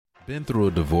Been through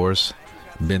a divorce?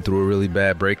 Been through a really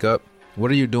bad breakup? What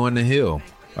are you doing to heal?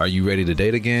 Are you ready to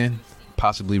date again?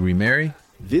 Possibly remarry?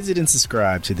 Visit and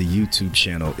subscribe to the YouTube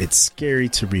channel It's Scary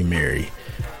to Remarry.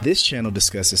 This channel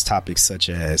discusses topics such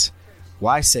as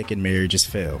why second marriages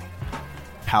fail,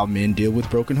 how men deal with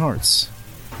broken hearts,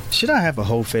 should I have a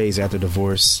whole phase after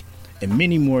divorce, and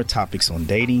many more topics on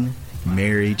dating,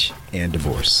 marriage, and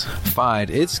divorce. Find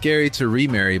It's Scary to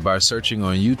Remarry by searching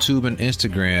on YouTube and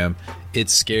Instagram,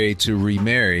 It's Scary to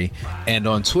Remarry, and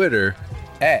on Twitter,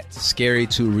 @Scary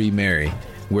to Remarry,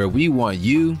 where we want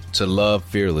you to love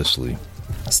fearlessly.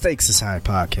 Stakes is High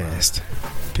podcast.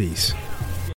 Peace.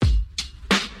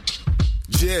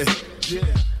 Yeah.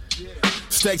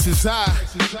 Stakes is high.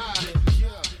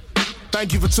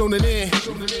 Thank you for tuning in.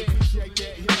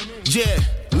 Yeah,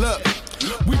 look.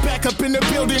 We back up in the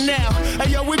building now. Hey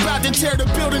yo, we about to tear the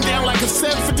building down like a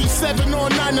 757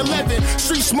 on 9/11.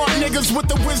 Street smart niggas with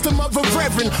the wisdom of a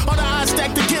reverend. All the odds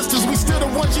stacked against us, we still the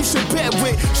ones you should bet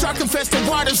with. Shark infested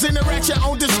waters, enter at your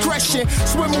own discretion.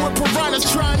 Swimming with piranhas,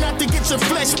 trying not to get your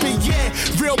flesh bit.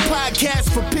 Yeah, real podcast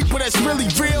for people that's really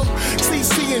real.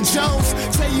 CC and Jones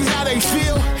tell you how they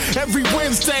feel. Every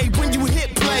Wednesday when you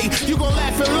hit play, you gon'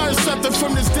 laugh and learn something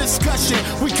from this discussion.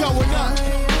 We going up.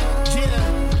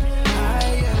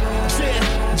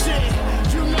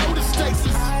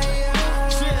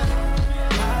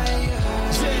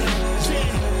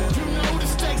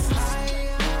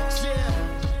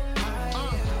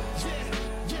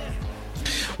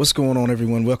 What's going on,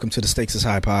 everyone? Welcome to the Stakes is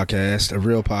High podcast, a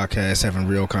real podcast having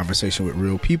real conversation with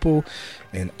real people.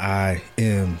 And I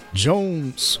am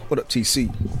Jones. What up,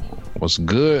 TC? What's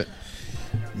good?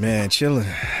 Man, chilling.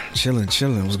 What's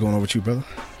going on with you, brother?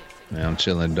 Man, I'm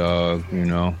chilling, dog. You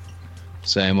know,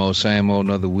 same old,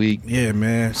 another week. Yeah,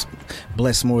 man.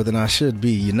 Blessed more than I should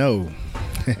be, you know.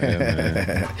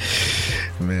 Yeah,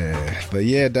 man. But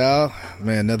yeah, dog.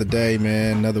 Man, another day,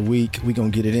 man. Another week. We gonna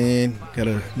get it in.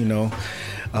 Gotta,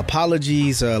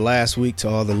 apologies last week to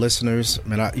all the listeners.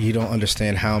 Man, you don't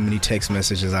understand how many text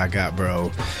messages I got, bro,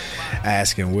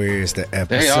 asking where's the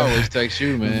episode. They always text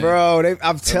you, man. Bro,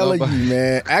 I'm telling you,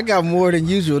 man. I got more than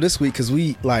usual this week because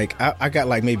I got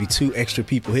like maybe 2 extra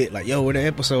people hit like, yo, where the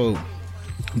episode?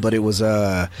 But it was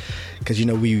because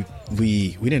we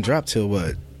didn't drop till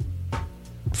what?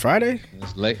 Friday?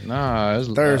 It's late. Nah, it's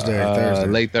Thursday.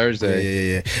 Late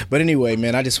Thursday. Yeah. But anyway,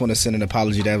 man, I just want to send an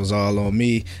apology. That was all on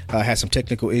me. I had some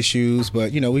technical issues,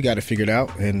 but we got it figured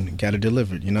out and got it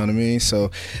delivered. You know what I mean?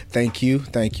 So thank you.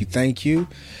 Mm-hmm.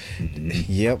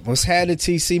 Yep. What's happening,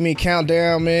 TC? Me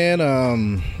countdown, man.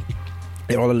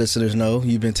 All the listeners know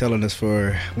you've been telling us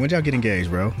for when y'all get engaged,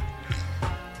 bro?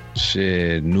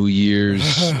 Shit, New Year's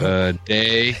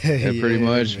day, pretty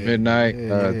much midnight,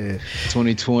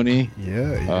 2020.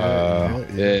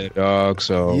 Yeah, dog.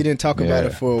 So you didn't talk about it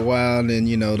for a while, and then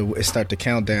it start the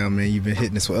countdown, man. You've been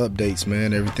hitting us with updates,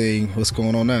 man. Everything. What's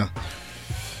going on now,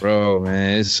 bro?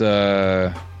 Man, it's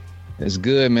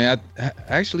good, man.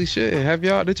 Actually, shit.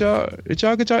 Did y'all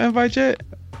get y'all invite yet?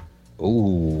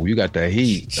 Ooh, you got that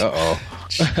heat.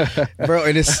 Bro,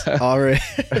 and it's already.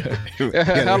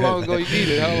 How long ago you need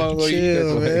it? How long ago you need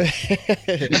man.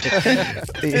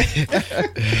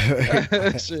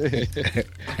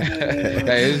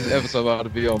 Hey, this episode about to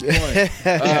be on point.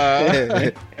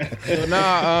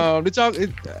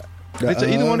 Did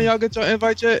either one of y'all get your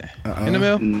invite yet in the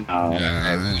mail?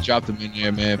 No. We dropped them in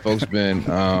there, man. Folks been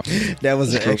that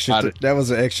was an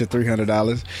extra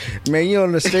 $300. Man, you don't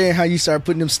understand how you start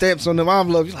putting them stamps on them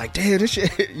envelopes. You're like, damn, this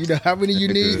shit. How many you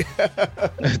need?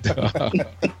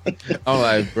 I'm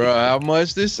like, bro, how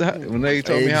much this? When they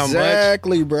told me how much,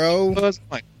 exactly, bro. I'm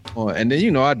like, and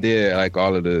then I did like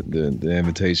all of the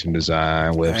invitation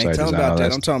design, website design.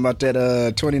 I'm talking about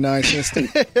that 29 cents.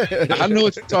 I know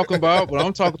what you're talking about, but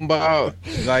I'm talking about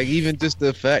like even just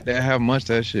the fact that how much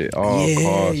that shit all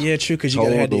costs. Yeah, true. Because you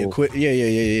gotta have the equipment.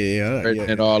 Yeah. Printing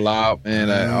it all out, man.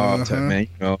 Like all time, man.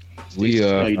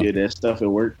 You did that stuff at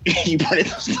work. You printed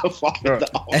that stuff off at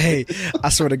the office. Hey, I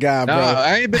swear to God, bro.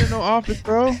 I ain't been in no office,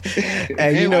 bro.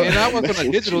 Hey, and I work on a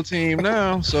digital team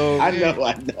now, so I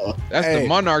know. That's the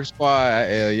Monarch squad.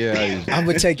 I'm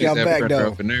gonna take y'all back though.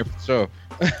 Up in there for sure.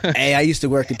 Hey, I used to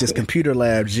work at this computer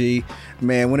lab, G.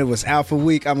 Man, when it was Alpha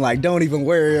Week, I'm like, don't even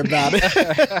worry about it.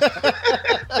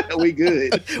 We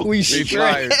good. We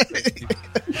straight.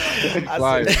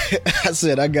 I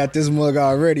said, I got this mug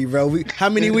already, bro. How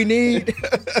many we need?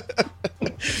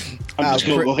 I'm just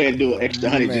gonna go ahead and do an extra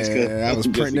 100 just because. I was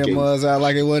printing them mugs out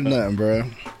like it wasn't nothing, bro.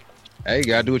 Hey, you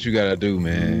gotta do what you gotta do,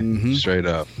 man. Mm-hmm. Straight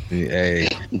up. Hey,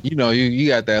 you know, you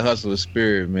got that hustler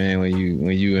spirit, man. When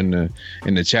you in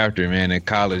the chapter, man, in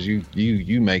college,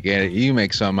 you make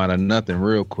something out of nothing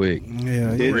real quick.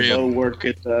 Yeah, Didn't Lo work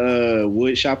at the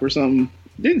wood shop or something?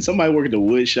 Didn't somebody work at the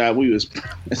wood shop? I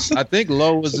think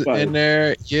Lo was in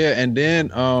there, yeah, and then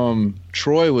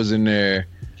Troy was in there.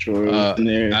 In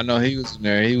there. I know he was in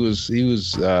there. He was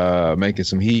making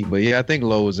some heat, but yeah, I think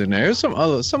Lo was in there.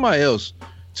 There's somebody else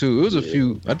too. It was a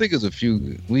few. I think it was a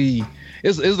few.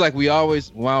 It's like we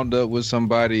always wound up with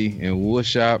somebody in wood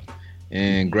shop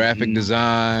and graphic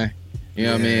design. You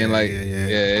know what I mean? Like,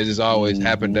 it just always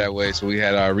happened that way. So we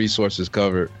had our resources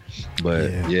covered.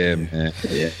 But man.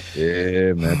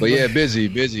 But yeah, busy.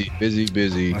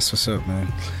 That's what's up, man.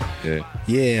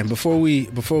 Yeah. And before we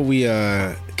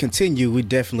continue, we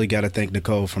definitely got to thank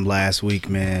Nicole from last week,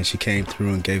 man. She came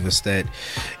through and gave us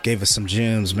some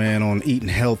gems, man, on eating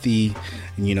healthy.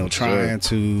 You know, trying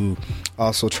to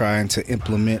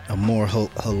implement a more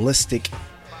holistic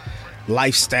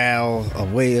lifestyle, a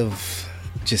way of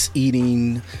just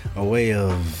eating, a way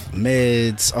of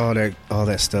meds, all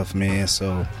that stuff, man.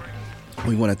 So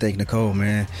we want to thank Nicole,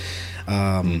 man.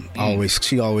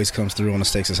 She always comes through on the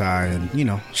Stakes is High and, you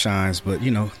know, shines. But,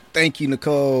 you know, thank you,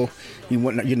 Nicole.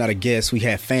 You're not a guest. We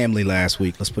had family last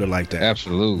week. Let's put it like that.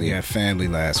 Absolutely. We had family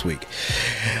last week.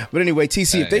 But anyway,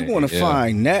 TC, if they want to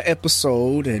find that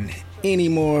episode and any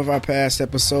more of our past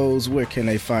episodes, where can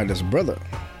they find us, brother?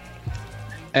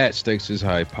 At Stakes is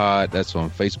High Pod. That's on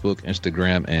Facebook,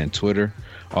 Instagram, and Twitter.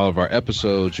 All of our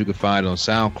episodes you can find on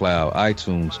SoundCloud,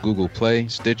 iTunes, Google Play,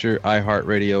 Stitcher,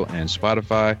 iHeartRadio, and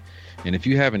Spotify. And if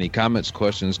you have any comments,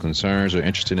 questions, concerns, or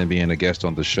interested in being a guest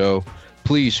on the show,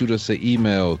 please shoot us an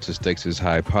email to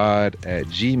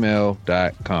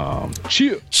stakesishighpod@gmail.com.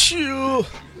 Chill.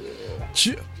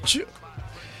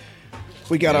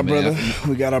 We got our brother.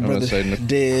 We got our brother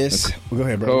Dez. Go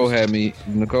ahead, bro.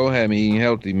 Nicole had me eating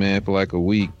healthy, man, for like a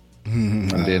week. And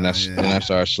then I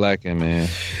started slacking, man.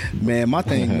 Man, my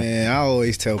thing, man, I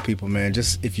always tell people, man,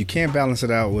 just if you can't balance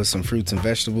it out with some fruits and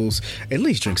vegetables, at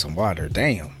least drink some water.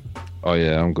 Damn. Oh,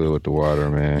 yeah, I'm good with the water,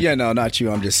 man. Yeah, no, not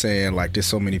you. I'm just saying, like, there's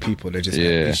so many people that just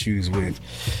have issues with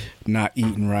not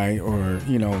eating right or,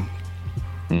 you know.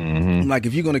 Like,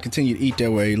 if you're going to continue to eat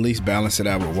that way, at least balance it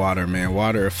out with water, man.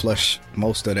 Water will flush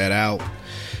most of that out.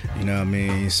 You know what I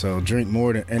mean? So drink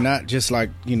more than, and not just like,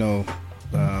 you know,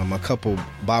 a couple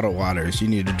bottled waters. You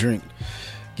need to drink.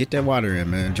 Get that water in,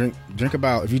 man. Drink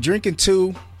about, if you're drinking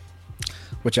 2,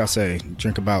 what y'all say?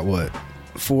 Drink about what?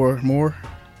 4 more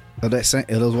of those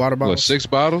water bottles? What, 6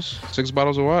 bottles? 6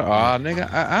 bottles of water?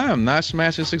 Nigga, I am not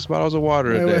smashing 6 bottles of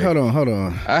water a day. Wait, hold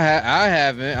on. I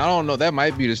haven't. I don't know. That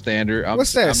might be the standard.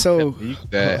 What's that?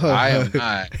 I am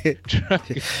not.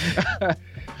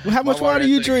 Well, how much water do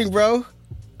you drink, bro?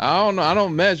 I don't know. I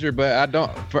don't measure, but I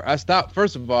don't.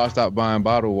 First of all, I stopped buying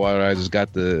bottled water. I just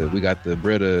we got the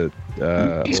Brita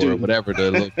or whatever, the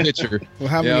little pitcher. Well,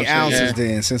 how many ounces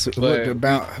then? Since what?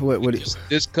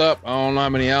 This cup, I don't know how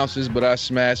many ounces, but I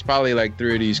smashed probably like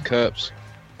 3 of these cups.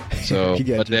 So you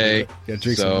gotta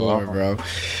drink some more, bro.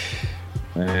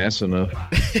 Man, that's enough.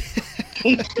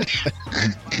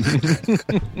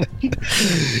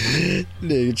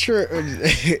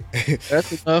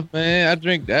 That's enough, man. I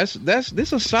drink.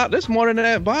 This a shot. That's more than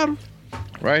that bottle,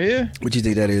 right here. What you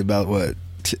think that is? About what?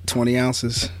 20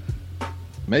 ounces?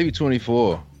 Maybe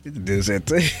 24.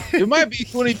 It might be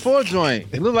 24 joint.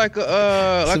 It look like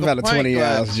it's about a 20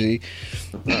 glass. Ounce, G.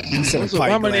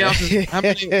 How many ounces? How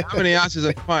many ounces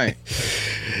a pint?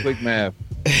 Quick math.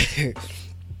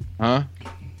 Huh?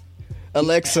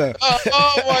 Alexa. Oh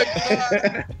my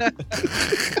God.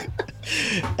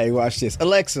 Hey, watch this.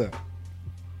 Alexa.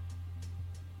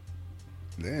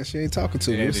 Man, she ain't talking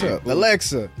to me. What's up?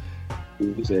 Alexa.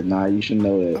 He said, nah, you should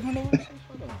know that. I don't know.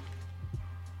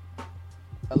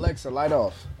 Alexa, light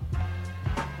off.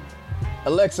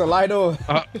 Alexa, light on.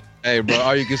 Hey, bro,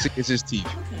 all you can see is his teeth.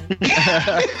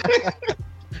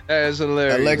 That's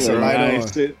hilarious. Alexa,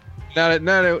 light on.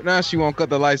 Now she won't cut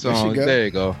the lights on. There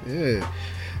you go. Yeah.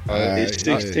 It's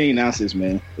 16 ounces,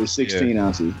 man. It's 16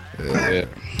 ounces. Yeah.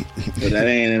 But that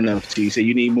ain't enough. You say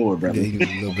you need more, brother. Yeah, you need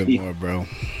a little bit more, bro.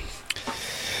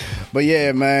 But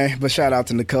yeah, man. But shout out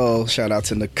to Nicole.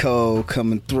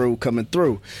 Coming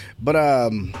through. But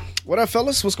what up,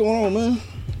 fellas? What's going on, man?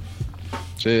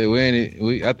 Shit,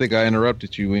 I think I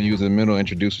interrupted you when you was in the middle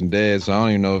introducing Dad, so I don't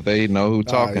even know if they know who's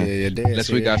talking. Dad.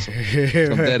 Unless we got some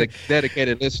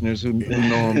dedicated listeners who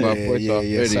know him about Voice Off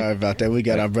Radio. Sorry about that. We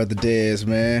got our brother Dez,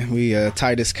 man. We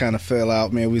Titus kind of fell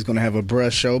out, man. We was gonna have a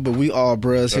brush show, but we all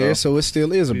brush here, so it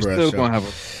still is a brush show. Still gonna have a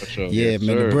brush show. Yeah,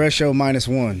 man. Sir. The brush show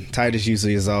 -1. Titus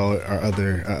usually is all our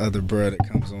other bruh that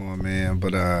comes on, man.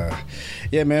 But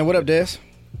yeah, man. What up, Dez?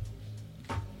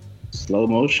 Slow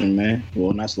motion, man.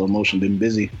 Well, not slow motion. Been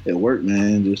busy at work,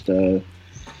 man. Just doing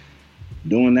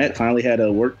that. Finally had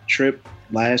a work trip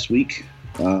last week.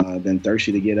 Been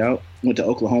thirsty to get out. Went to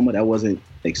Oklahoma. That wasn't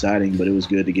exciting, but it was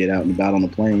good to get out and about on the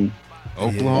plane.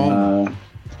 Oklahoma,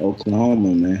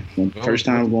 Oklahoma, man. First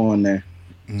time going there.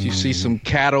 Did you see some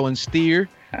cattle and steer?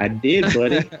 I did,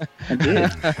 buddy. I did.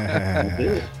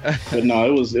 But no,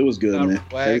 it was good, man.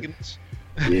 Wagons.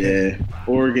 Yeah,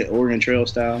 Oregon Trail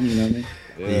style. You know what I mean?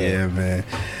 Yeah, man.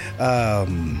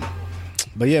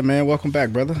 But yeah, man. Welcome back,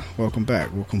 brother. Welcome back.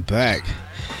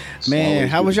 Man,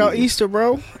 how was y'all Easter,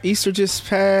 bro? Easter just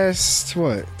passed.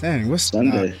 What? Dang, what's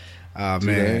Sunday?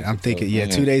 Man, I'm thinking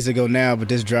 2 days ago now, but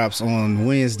this drops on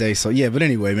Wednesday. So yeah, but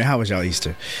anyway, man, how was y'all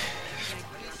Easter?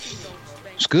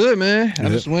 It's good, man. I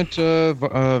just went to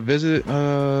visit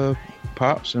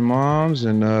Pops and Moms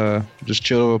and just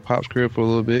chill with Pops' crib for a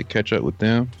little bit, catch up with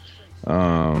them.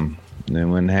 And then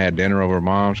went and had dinner over at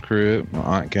Mom's crib. My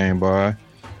aunt came by.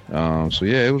 So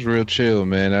yeah, it was real chill,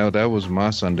 man. That was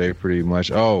my Sunday pretty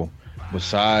much. Oh,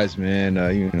 besides, man,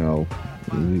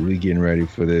 we getting ready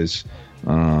for this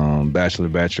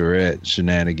bachelorette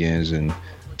shenanigans and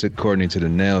took Courtney to the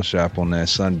nail shop on that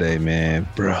Sunday, man.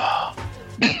 Bro,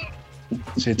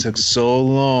 it took so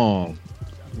long.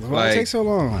 Why it take so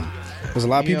long? Was a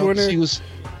lot of people in there?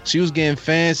 She was getting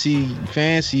fancy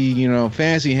hands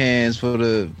for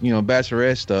the,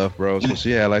 bachelorette stuff, bro. So she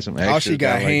had like some extra. Oh, she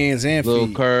got hands and little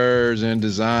feet. curves and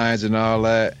designs and all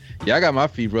that. Yeah, I got my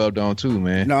feet rubbed on too,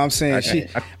 man. No, I'm saying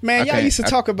y'all used to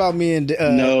talk about me and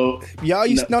no, y'all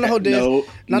used not you.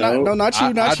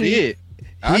 I did.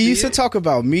 He used to talk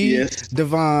about me,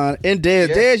 Devon, and Dez.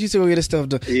 Yes. Dez used to go get his stuff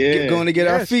done. Going to get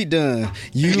our feet done.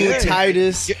 You and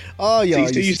Titus, all y'all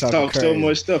used to talk so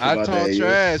much stuff about that. I talk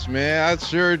trash, man. I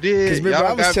sure did. Because remember,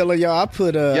 I was telling y'all, I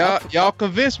put y'all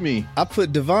convinced me. I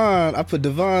put Devon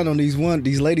on these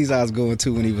ladies I was going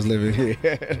to when he was living here.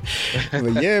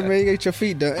 But yeah, man, you get your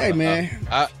feet done. Hey, man,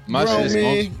 my shit's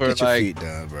get your like feet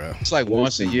done, bro. It's like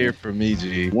once a year for me,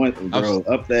 G.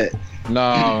 Up that.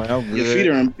 No,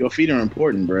 your feet are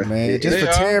important, bro. Man, just for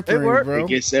tampering, bro. It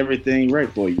gets everything right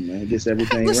for you, man. It gets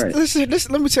everything right. Listen,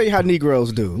 let me tell you how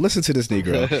Negroes do. Listen to this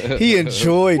Negro. He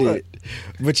enjoyed it,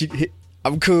 but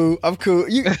I'm cool.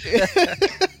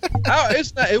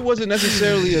 It wasn't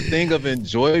necessarily a thing of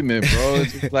enjoyment, bro.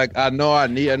 It's just like I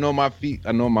know my feet.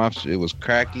 I know my shit was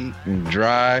cracky and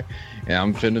dry. And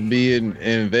I'm finna be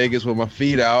in Vegas with my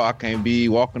feet out. I can't be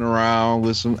walking around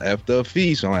with some effed up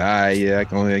feet. So I'm like, all right, yeah, I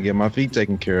can only get my feet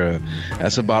taken care of.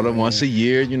 That's about it once a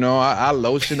year. I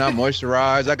lotion, I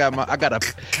moisturize. I got a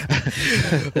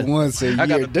once a year. I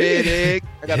got a bed egg.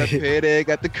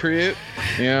 Got the crib.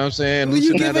 You know what I'm saying? Well,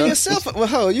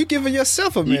 you giving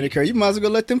yourself a manicure. You might as well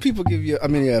go let them people give you.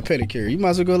 Pedicure. You might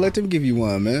as well go let them give you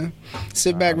one, man.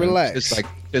 Sit back, relax.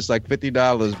 It's like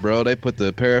 $50, bro. They put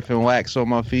the paraffin wax on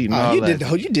my feet and all that.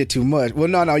 You did too much. Well,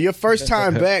 no. Your first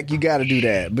time back, you got to do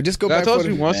that. But just go back. I told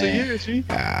you once a year, G.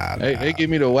 They give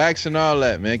me the wax and all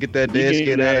that, man. Get that dead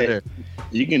skin out of there.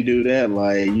 You can do that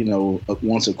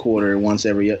once a quarter, once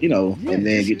every, and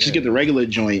then just get the regular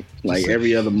joint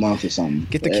every other month or something.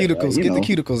 Get the cuticles, the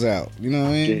cuticles out. You know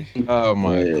what I mean? Oh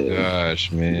my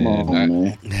gosh, man! Come on,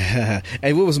 man.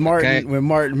 Hey, what was Martin when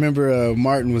Martin? Remember,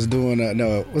 Martin was doing.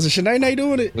 Was it Shanae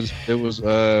doing it? It was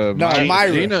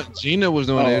Myra. Gina was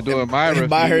doing it. Doing Myra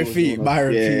by her feet. And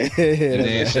then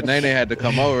Shanae had to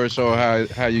come over and show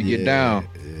how you get down.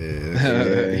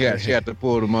 Yeah, she had to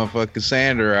pull the motherfucking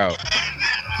Cassandra out.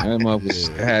 That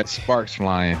motherfucker had sparks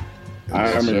flying.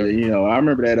 I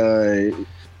remember that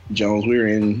Jones. We were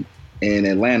in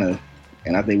Atlanta,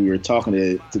 and I think we were talking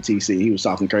to TC. He was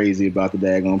talking crazy about the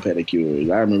daggone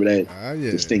pedicures. I remember that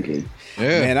distinctly.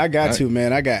 Yeah, man, I got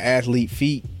athlete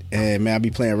feet, and man, I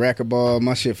be playing racquetball.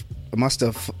 My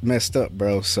stuff messed up,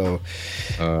 bro. So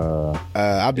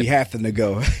I'll be having to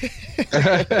go.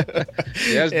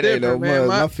 That's different, man.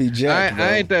 My feet jacked,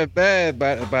 I ain't that bad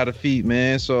by the feet,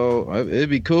 man. So it'd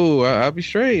be cool. I'll be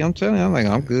straight. I'm telling you,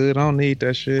 I'm good. I don't need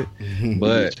that shit.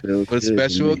 But for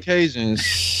special occasions,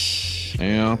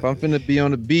 if I'm finna be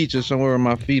on the beach or somewhere with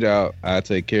my feet out, I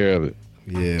take care of it.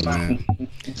 Yeah, man.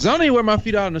 I only wear my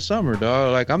feet out in the summer,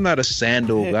 dog. I'm not a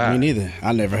sandal guy. Me neither.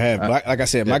 I never have. But like I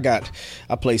said,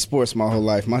 I played sports my whole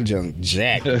life. My junk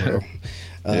jacked, bro.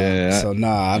 So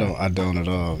I don't at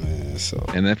all, man. So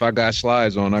and if I got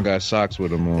slides on, I got socks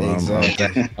with them on.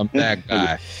 Exactly. I'm that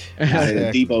guy.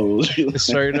 Depots.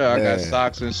 Straight up, I got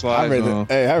socks and slides on.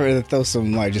 Hey, I'd rather throw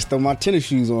some throw my tennis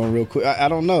shoes on real quick. I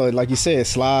don't know, like you said,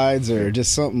 slides or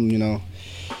just something,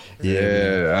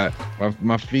 Yeah,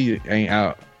 my feet ain't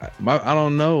out. I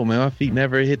don't know, man. My feet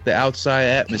never hit the outside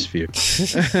atmosphere.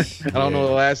 I don't know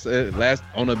the last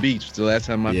on the beach. The last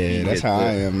time my feet that's hit how the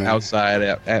I am, man. outside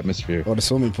atmosphere. Or the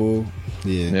swimming pool.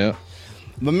 Yeah.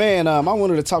 But man, I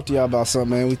wanted to talk to y'all about something,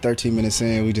 man. We 13 minutes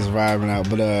in, we just vibing out.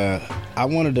 But I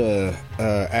wanted to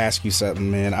ask you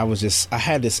something, man. I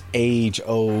had this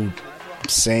age-old,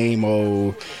 same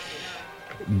old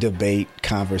debate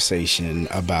conversation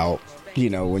about,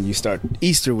 when you start,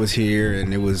 Easter was here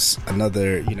and it was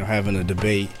another, having a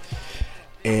debate,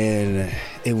 and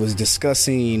it was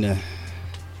discussing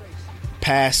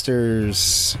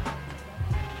pastors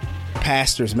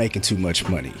making too much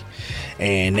money,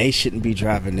 and they shouldn't be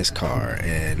driving this car,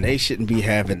 and they shouldn't be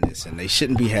having this, and they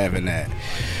shouldn't be having that.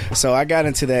 So I got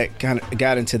into that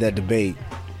debate,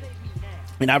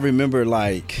 and I remember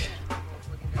like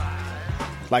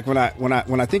when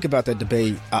I think about that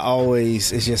debate,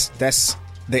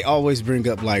 they always bring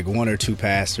up like one or two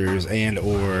pastors, and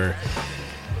or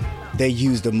they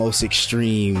use the most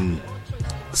extreme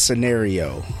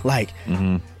scenario, like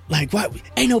what?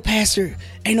 Ain't no pastor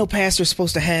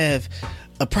supposed to have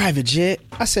a private jet.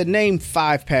 I said, name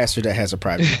 5 pastors that has a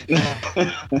private jet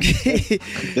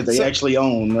that they actually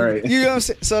own, right? You know what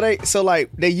I'm saying?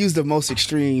 They use the most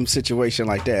extreme situation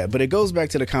like that. But it goes back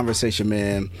to the conversation,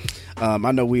 man.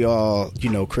 I know we all,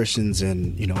 Christians,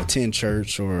 and attend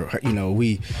church, or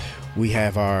we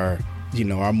have our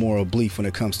our moral belief when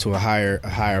it comes to a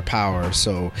higher power.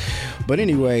 So, but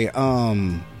anyway,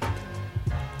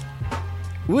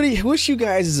 what's you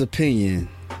guys' opinion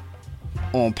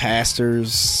on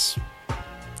pastors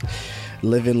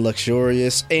living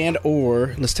luxurious, and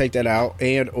or let's take that out,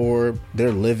 and or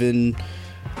they're living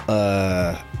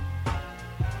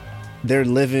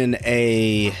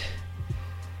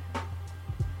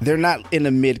they're not in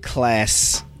a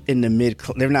mid-class,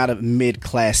 they're not a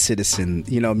mid-class citizen,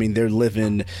 they're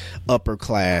living upper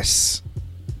class,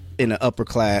 living an upper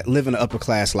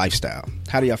class lifestyle.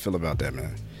 How do y'all feel about that,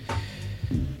 man?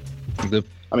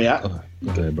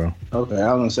 Okay, bro. Okay,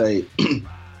 I was gonna say,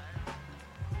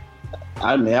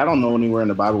 I don't know anywhere in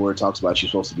the Bible where it talks about you're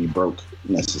supposed to be broke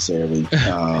necessarily.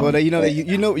 Well, what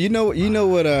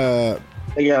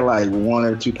they got like 1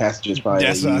 or 2 passages probably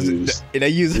they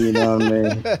use. You know what I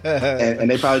mean? and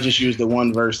they probably just use the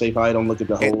one verse. They probably don't look at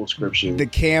the whole scripture. The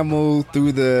camel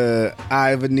through the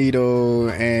eye of a needle,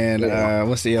 and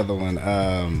what's the other one?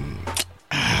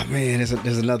 Man,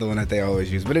 there's another one that they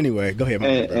always use. But anyway, go ahead.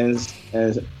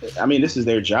 I mean, this is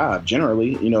their job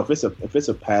generally. If it's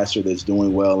a pastor that's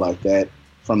doing well like that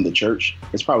from the church,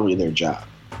 it's probably their job.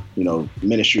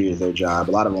 Ministry is their job.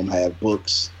 A lot of them have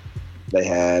books. They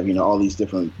have, all these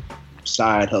different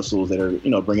side hustles that are,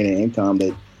 bringing in income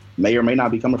that may or may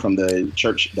not be coming from the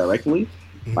church directly.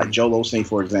 Mm-hmm. Like Joel Osteen,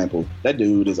 for example, that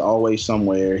dude is always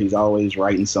somewhere. He's always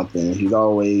writing something. He's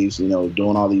always, doing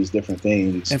all these different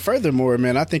things. And furthermore,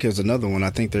 man, I think there's another one. I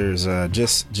think there's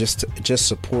just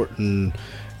supporting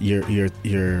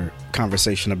your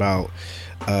conversation about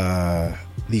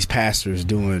these pastors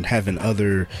having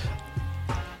other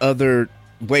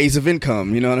ways of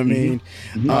income, you know what I mean?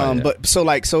 Mm-hmm. But so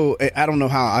I don't know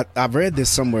how I've read this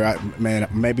somewhere. I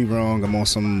may be wrong. I'm on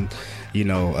some,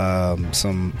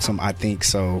 some I think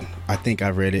so. I think I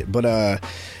read it, but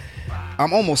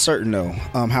I'm almost certain though.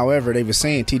 However, they were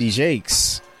saying T.D.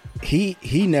 Jakes, he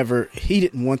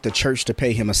didn't want the church to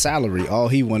pay him a salary. All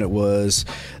he wanted was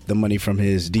the money from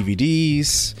his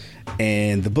DVDs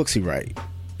and the books he write,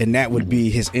 and that would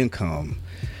be his income.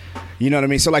 You know what I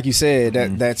mean? So like you said,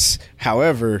 that's,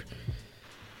 however,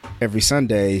 every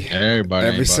Sunday, how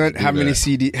many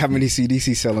CDs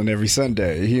he selling every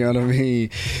Sunday? You know what I mean?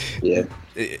 Yeah.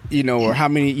 Or how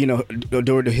many,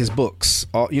 door to his books,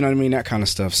 you know what I mean? That kind of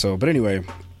stuff. So, but anyway,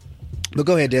 but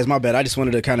go ahead, Des, my bad. I just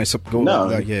wanted to kind of go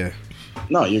yeah.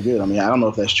 No, you're good. I mean, I don't know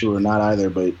if that's true or not either,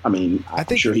 but I mean, I'm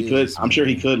sure he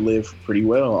could live pretty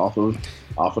well off of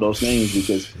those things,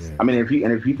 because I mean, if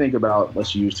you think about,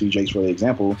 let's use T. Jakes for the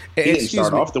example, he didn't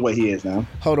start off the way he is now.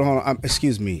 Hold on.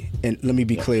 Excuse me, and let me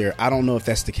be clear. I don't know if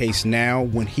that's the case now.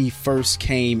 When he first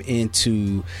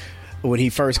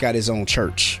got his own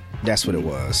church, that's what it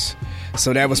was.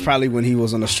 So that was probably when he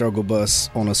was on a struggle bus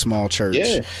on a small church.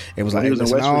 Yeah. It was like,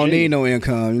 listen, I don't need no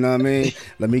income. You know what I mean?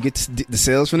 Let me get the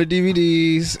sales from the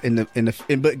DVDs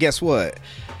but guess what?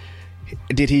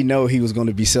 did he know he was going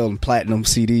to be selling platinum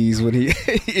CDs when he,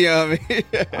 you know what I mean?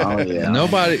 Oh yeah.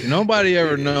 Nobody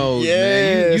ever knows. Yeah,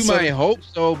 man. You so- might hope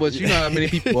so, but you know how many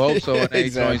people hope so, and they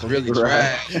joints really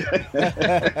trash. And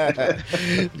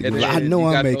then I know you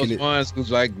I'm got making those it. ones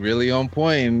who's like really on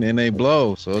point and they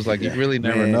blow. So it's like you really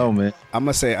never Man. know, man. I'm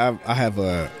gonna say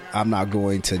I'm not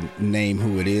going to name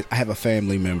who it is. I have a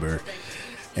family member,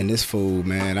 and this fool,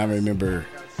 man, I remember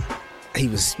he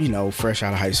was, fresh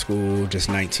out of high school, just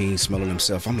 19, smelling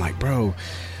himself. I'm like, bro,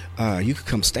 you could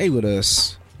come stay with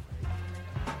us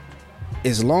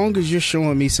as long as you're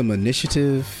showing me some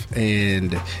initiative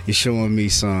and you're showing me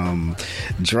some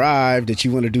drive that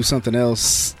you want to do something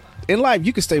else in life.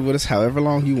 You can stay with us however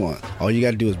long you want. All you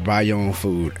got to do is buy your own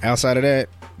food. Outside of that,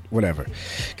 whatever,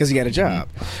 because he got a job.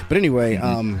 But anyway,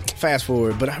 fast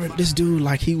forward. But I remember this dude,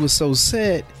 like, he was so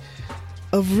set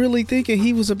of really thinking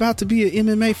he was about to be an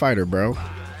MMA fighter, bro.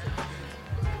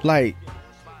 Like,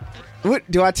 what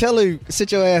do I tell him?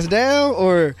 Sit your ass down,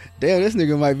 or damn, this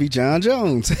nigga might be John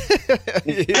Jones.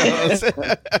 You know what I'm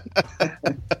saying?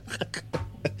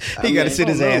 He got to sit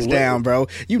his ass down, bro.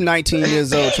 You 19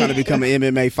 years old trying to become an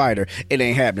MMA fighter. It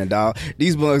ain't happening, dog.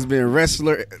 These bugs been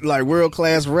world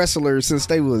class wrestlers since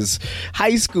they was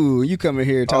high school. You coming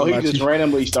here talking about he just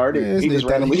randomly started. Yeah, he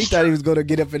thought he was going to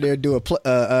get up in there and do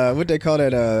what they call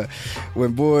that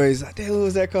when boys, what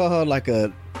was that called? Like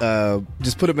a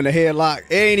just put him in a headlock.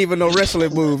 It ain't even no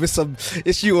wrestling move.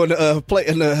 It's you on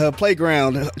the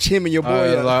playground, him and your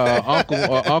boy.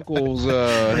 Uncle's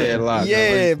headlock.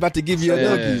 Yeah, about to give you a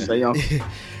noogie. Stay on.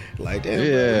 Like that,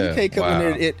 bro. You can't come in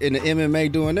there in the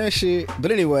MMA doing that shit.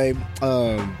 But anyway,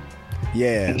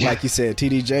 yeah, like you said,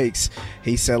 TD Jakes,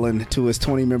 he's selling to his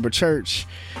 20-member church.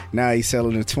 Now he's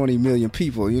selling to 20 million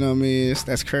people. You know what I mean?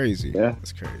 That's crazy. Yeah,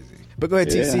 that's crazy. But go ahead,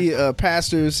 TC.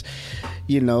 Pastors,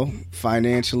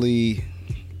 financially,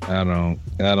 I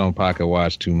don't pocket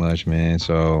watch too much, man.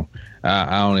 So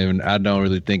I don't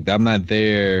really think I'm not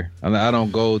there. I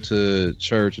don't go to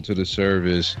church or to the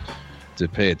service to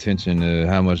pay attention to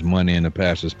how much money in the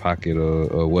pastor's pocket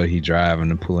or what he driving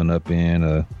and pulling up in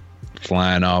or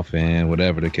flying off in,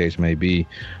 whatever the case may be.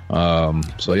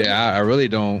 So yeah, I really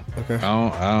don't. Okay.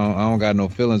 I don't got no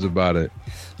feelings about it.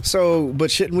 So,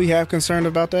 but shouldn't we have concern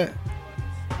about that?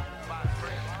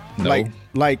 No.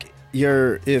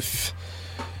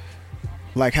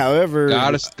 However,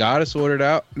 God is sorted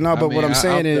out. No, but what I'm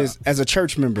saying is, as a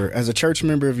church member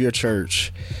of your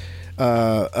church,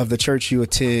 of the church you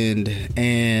attend,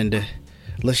 and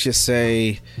let's just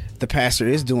say the pastor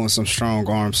is doing some strong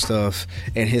arm stuff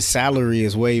and his salary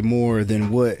is way more than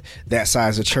what that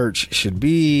size of church should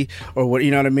be, or what,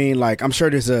 you know what I mean? Like, I'm sure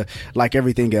there's like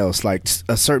everything else, like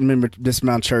a certain member, this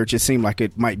amount of church, it seemed like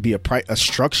it might be a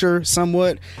structure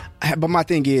somewhat. But my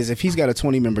thing is, if he's got a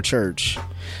 20-member church,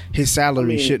 his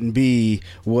salary shouldn't be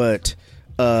what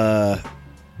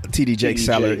TD Jake's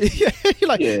salary. You're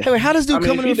like, hey, how does dude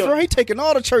coming in the front? He taking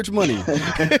all the church money.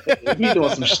 If he's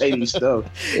doing some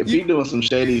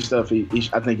shady stuff,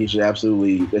 I think he should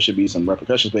absolutely. There should be some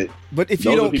repercussions. But if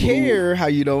you don't care, how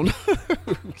you don't?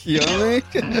 You know what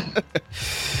I mean?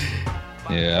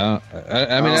 Yeah,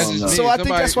 I mean, that's just so. I think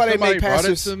that's why they make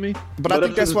pastors. To me. But I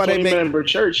think that's why they make member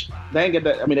church. They ain't get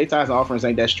that. I mean, they tithes and offerings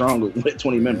ain't that strong with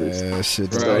 20 members. Yeah,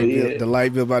 shit. Right. The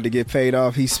light bill about to get paid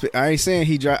off. I ain't saying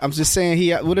he drive. I'm just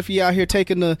saying what if he out here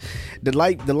taking the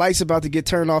light? The light's about to get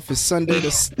turned off his Sunday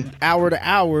hour to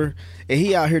hour, and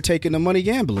he out here taking the money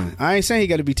gambling. I ain't saying he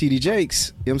got to be TD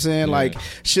Jakes. You know what I'm saying? Yeah. Like,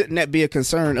 shouldn't that be a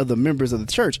concern of the members of the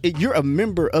church? You're a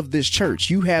member of this church.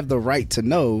 You have the right to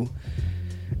know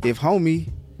if homie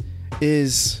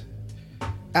is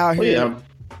out here. Well, yeah.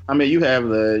 I mean, you have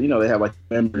they have like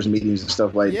members meetings and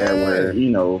stuff like that where, they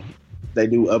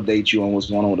do update you on what's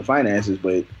going on with the finances.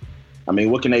 But I mean,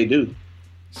 what can they do?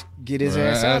 Get his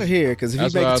ass out of here, because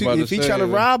if he try to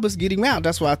rob us, get him out.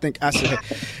 That's why I said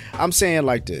I'm saying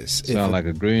like this. Sound like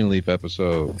a Greenleaf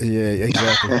episode. Yeah,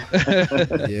 exactly.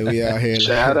 Yeah, we out here.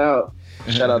 Shout out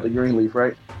to Greenleaf,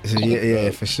 right?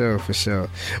 Yeah, for sure.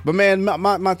 But man,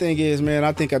 my thing is, man,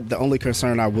 I think the only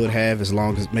concern I would have, as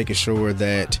long as making sure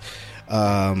that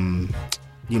the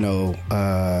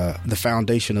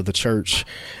foundation of the church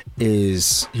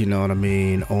is, you know what I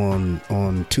mean,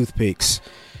 on toothpicks,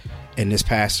 and this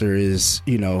pastor is,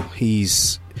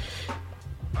 he's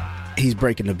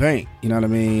breaking the bank, you know what I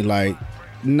mean? Like,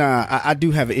 nah, I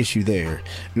do have an issue there.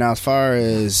 Now, as far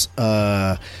as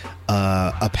a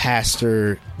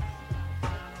pastor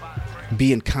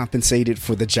being compensated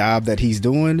for the job that he's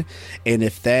doing, and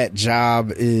if that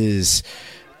job is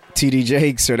TD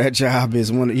Jakes or that job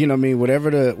is one. You know what I mean?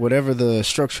 Whatever the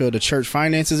structure of the church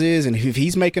finances is, and if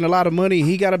he's making a lot of money,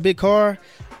 he got a big car.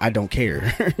 I don't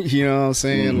care. You know what I'm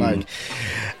saying? Like,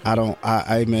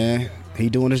 I man, he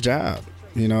doing his job.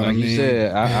 You know what I mean? You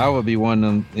said, I would be one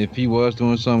of them. If he was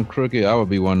doing something crooked, I would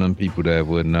be one of them people that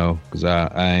would know, because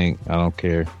I don't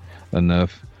care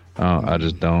enough. I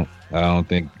just don't. I don't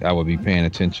think I would be paying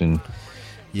attention.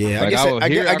 Yeah, like,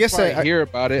 I guess I hear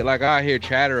about it. Like, I hear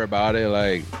chatter about it.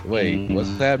 Like, wait, what's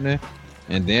happening?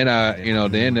 And then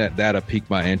that'll pique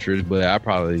my interest, but I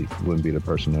probably wouldn't be the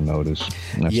person to notice.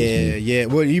 Yeah.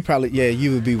 Well, you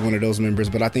would be one of those members,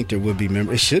 but I think there would be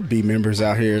members. It should be members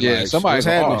out here. Yeah, like, somebody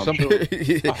gonna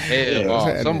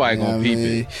peep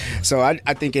it. So I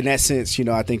think in that sense,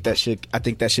 I think that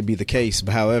should be the case.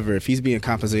 But however, if he's being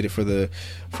compensated for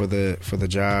the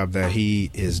job that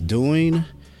he is doing,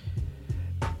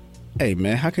 hey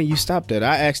man, how can you stop that?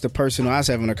 I asked the person who I was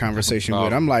having a conversation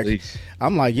with. I'm like,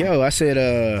 yo, I said,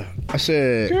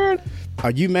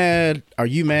 are you mad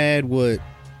what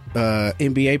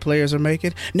NBA players are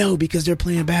making? No, because they're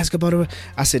playing basketball.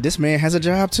 I said, this man has a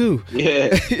job too. Yeah.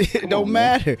 It don't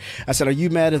matter. I said, are you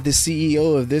mad if the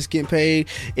CEO of this getting paid?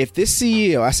 If this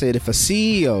CEO, I said, if a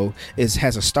CEO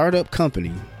has a startup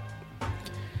company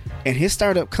and his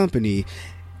startup company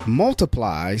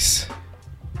multiplies,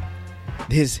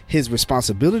 his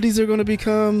responsibilities are going to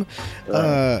become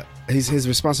his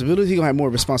responsibilities. He's going to have more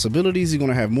responsibilities. He's going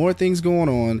to have more things going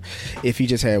on if he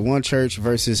just had one church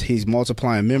versus he's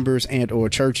multiplying members and or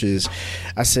churches.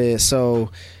 I said, so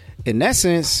in that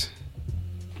sense,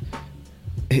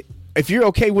 if you're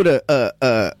okay with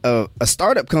a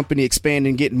startup company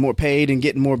expanding, getting more paid and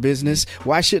getting more business,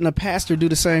 why shouldn't a pastor do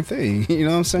the same thing? You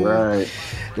know what I'm saying? Right.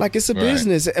 Like, it's a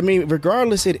business. I mean,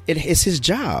 regardless, it's his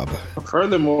job.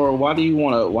 Furthermore, why do you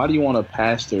want a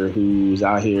pastor who's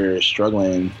out here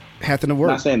struggling? Having to work.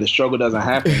 I'm not saying the struggle doesn't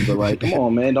happen, but like, come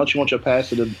on, man, don't you want your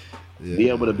pastor to be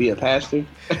able to be a pastor?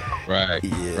 Right.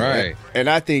 Yeah. Right. And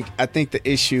I think the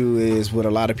issue is what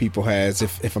a lot of people has.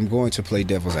 If I'm going to play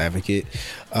devil's advocate,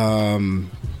 I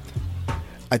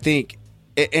think,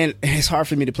 and it's hard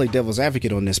for me to play devil's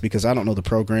advocate on this because I don't know the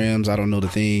programs. I don't know the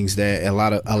things that a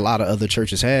lot of other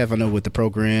churches have. I know with the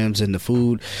programs and the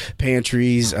food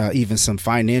pantries, even some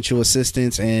financial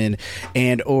assistance and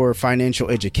or financial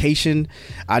education.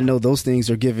 I know those things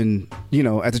are given,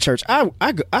 at the church I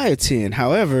attend.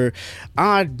 However,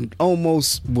 I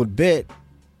almost would bet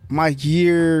my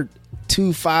 5-year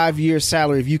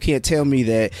salary, if you can't tell me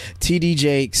that TD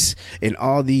Jakes and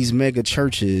all these mega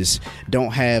churches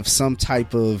don't have some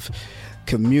type of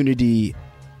community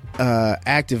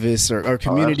activists or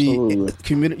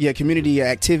community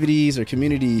activities or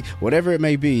community whatever it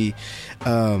may be,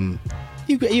 you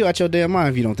out your damn mind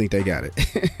if you don't think they got it.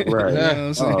 Right. You know what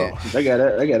I'm saying? They got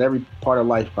every part of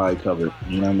life probably covered.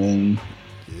 You know what I mean?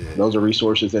 Yeah. Those are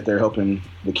resources that they're helping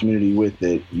the community with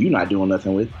that you're not doing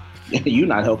nothing with. You're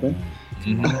not helping.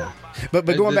 Mm-hmm. But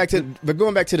going back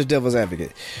to the devil's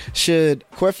advocate, should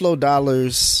Creflo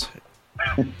Dollar's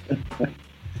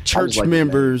church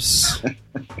members,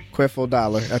 Creflo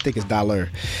Dollar, I think it's Dollar,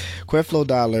 Creflo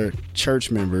Dollar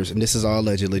church members, and this is all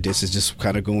allegedly, this is just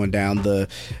kind of going down the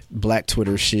black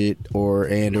Twitter shit,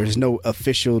 and there's no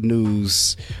official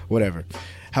news, whatever.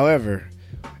 However,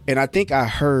 and I think I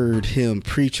heard him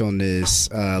preach on this,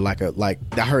 I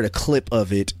heard a clip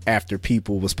of it after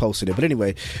people was posting it. But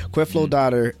anyway, Creflo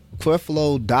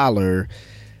Dollar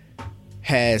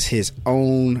has his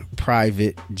own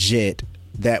private jet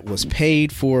that was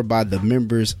paid for by the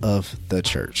members of the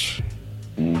church.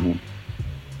 Mm-hmm.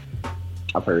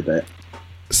 I've heard that.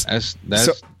 That's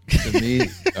to me.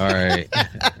 All right.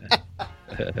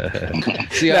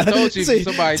 See, I told you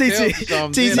somebody tell me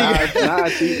something.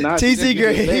 TC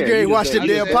Gray watched the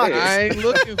damn pockets. I ain't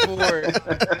looking for it.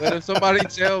 But if somebody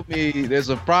tell me there's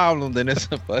a problem, then it's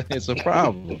a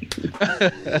problem.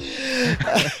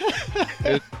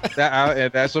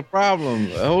 That's a problem.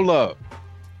 Hold up.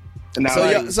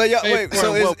 Now, so y'all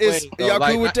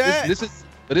cool with that?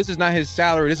 This is not his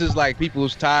salary. This is like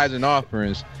people's tithes and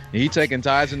offerings. And he taking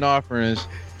tithes and offerings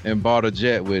and bought a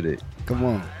jet with it. Come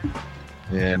on.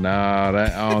 Yeah,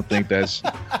 I don't think that's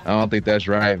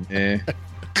right, man.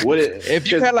 If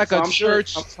you had like a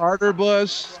church charter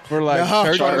bus for like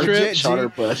church trips, charter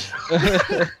bus.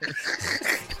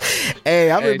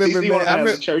 Hey, I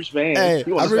remember church van. Hey,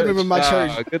 I remember my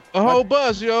church. A whole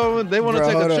bus, they want to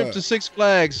take a trip to Six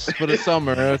Flags for the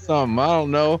summer or something. I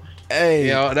don't know. Hey,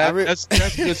 that's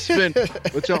good spend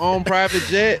with your own private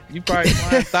jet. You probably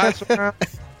flying thoughts around.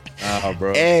 Oh,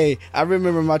 bro. Hey, I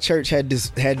remember my church had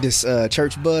this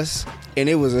church bus, and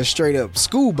it was a straight up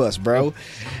school bus, bro.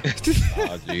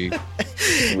 Oh, gee.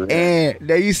 And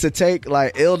they used to take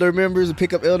like elder members and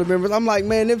pick up elder members. I'm like,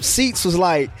 man, them seats was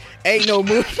like ain't no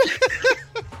move.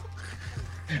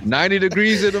 90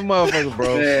 degrees in the motherfucker,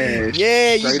 bro. Man,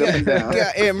 Yeah, you straight up and down.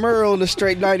 got Aunt Merle on the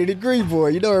straight 90-degree boy.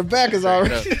 You know her back is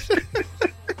already.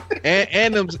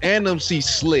 And them seats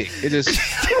slick.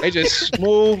 They just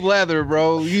smooth leather,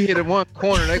 bro. You hit in one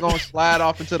corner, they gonna slide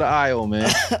off into the aisle, man.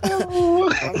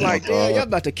 I'm like, damn, y'all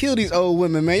about to kill these old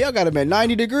women, man. Y'all got them at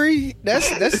 90-degree. That's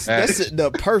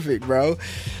the perfect, bro.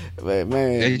 Man,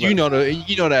 And you know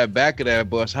that back of that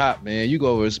bus hot, man. You go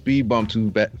over a speed bump too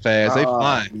fast, they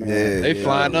flying. They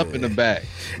flying up in the back.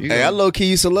 Hey, I low key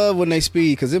used to love when they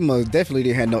speed because it most definitely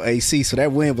didn't have no AC, so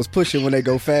that wind was pushing when they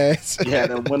go fast. You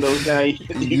had them windows down.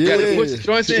 You gotta push the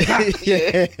joints in.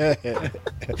 Yeah.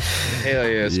 Hell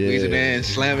yeah, squeeze it in,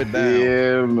 slam it down.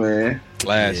 Yeah, man.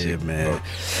 Classic, Yeah, man.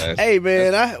 Classic. Hey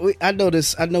man, I know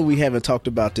this. I know we haven't talked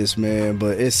about this, man,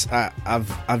 but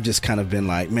I've just kind of been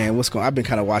like, man, I've been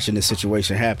kind of watching this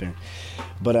situation happen.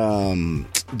 But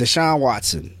Deshaun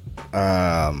Watson,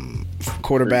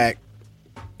 quarterback,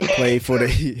 played for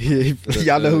the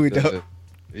y'all know who he does.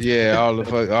 Yeah,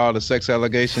 all the sex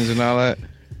allegations and all that.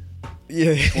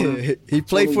 Yeah, he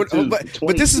played for. Oh,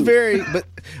 but this is very.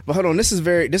 But hold on, this is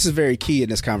very key in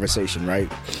this conversation,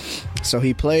 right? So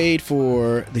he played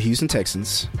for the Houston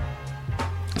Texans.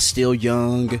 Still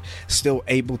young, still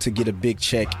able to get a big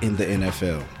check in the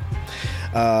NFL.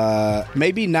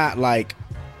 Maybe not like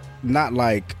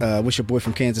what's your boy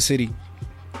from Kansas City?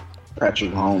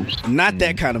 Patrick Mahomes. Not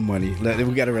that kind of money.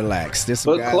 We got to relax.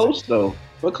 But close though.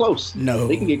 But close. No,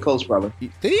 they can get close probably.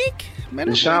 You think? Man,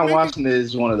 Deshaun Watson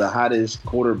is one of the hottest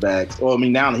quarterbacks. Well, I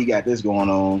mean, now that he got this going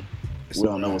on, we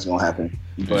don't know what's gonna happen.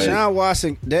 But Deshaun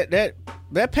Watson, that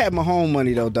Pat Mahomes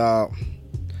money though, dog.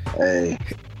 hey,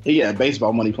 he got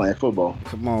baseball money playing football.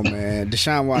 Come on, man.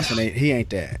 Deshaun Watson ain't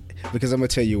that. Because I'm gonna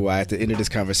tell you why at the end of this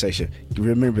conversation.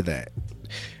 Remember that.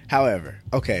 However,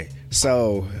 okay,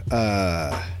 so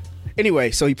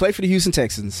anyway, so he played for the Houston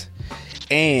Texans,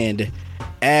 and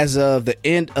as of the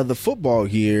end of the football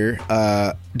year,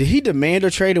 did he demand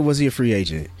a trade or was he a free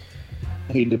agent?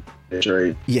 He did a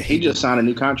trade. Yeah, he just signed a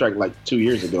new contract like 2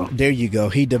 years ago. There you go.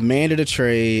 He demanded a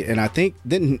trade, and I think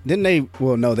didn't they?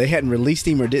 Well, no, they hadn't released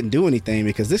him or didn't do anything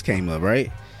because this came up, right?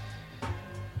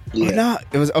 Yeah. Or no,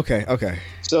 it was okay.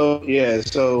 So yeah,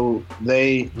 so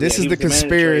they. This is the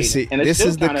conspiracy. This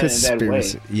is the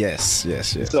conspiracy. Yes.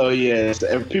 So yeah,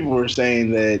 people were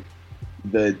saying that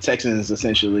the Texans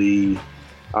essentially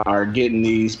are getting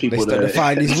these people to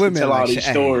find these women, tell like, all these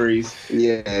stories.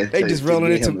 Yeah, they just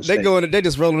rolling into they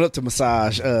just rolling up to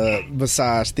massage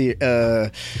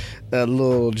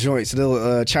little joints,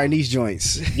 little Chinese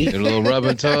joints. The little rub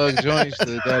and tug joints.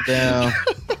 The goddamn.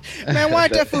 Man,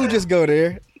 why'd that fool just go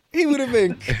there? He would have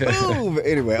been cool. But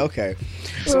anyway, okay.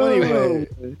 So anyway,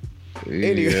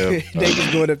 they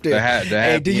just going up there.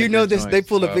 Hey, do you know this? They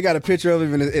pulled up. They got a picture of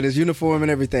him in his uniform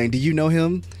and everything. Do you know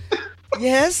him?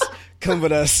 Yes. Come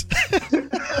with us.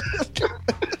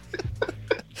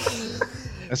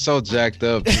 That's so jacked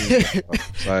up.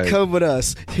 Like, come with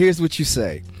us. Here's what you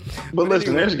say. But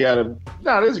listen, there's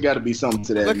gotta be something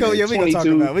to that. Look, oh yeah, we gonna talk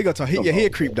about. We gonna talk. He a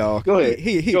creep dog. Go ahead.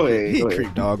 He a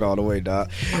creep dog all the way,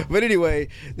 dog. But anyway,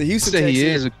 the Houston Texans. He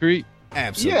is a creep.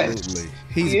 Absolutely, yes,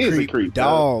 he's a creep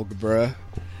dog, bruh.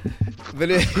 But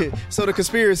so the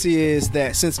conspiracy is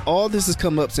that since all this has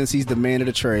come up since he's demanded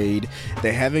a trade,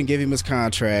 they haven't given him his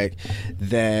contract,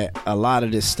 that a lot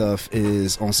of this stuff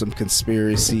is on some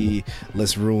conspiracy.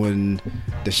 Let's ruin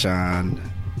Deshaun.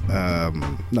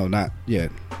 No, not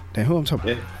yet. Damn, who I'm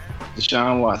talking about?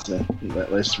 Deshaun Watson.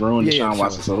 Let's ruin Deshaun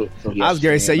Watson. So I was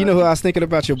going to say, you know who I was thinking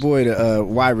about? Your boy, the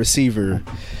wide receiver.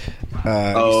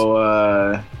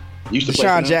 Used to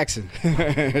Deshaun Jackson.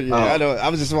 I know. I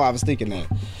was just why I was thinking that.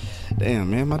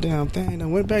 Damn, man, my damn thing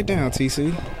done went back down,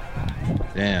 TC.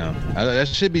 Damn, that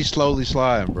should be slowly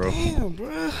sliding, bro. Damn, bro.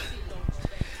 All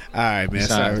right, man.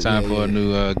 Time for a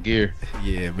new gear.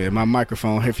 Yeah, man. My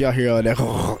microphone. If y'all hear all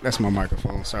that, that's my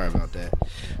microphone. Sorry about that.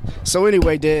 So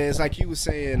anyway, Des, like you was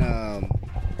saying,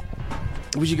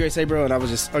 what was you going to say, bro? And I was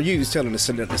just, or you was telling the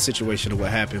situation of what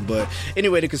happened. But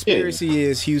anyway, the conspiracy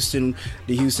is the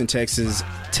Houston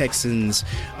Texans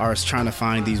are trying to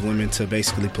find these women to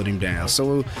basically put him down.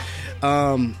 So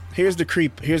here's the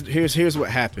creep. Here's what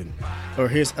happened, or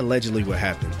here's allegedly what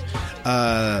happened.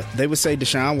 They would say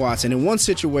Deshaun Watson in one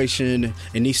situation,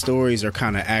 and these stories are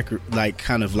kind of accurate,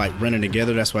 kind of running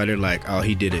together. That's why they're like, oh,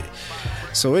 he did it.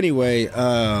 So anyway,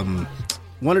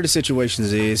 one of the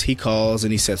situations is he calls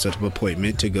and he sets up an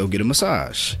appointment to go get a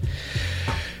massage.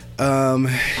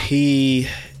 He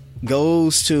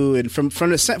goes to, and from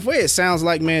the way it sounds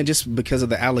like, man, just because of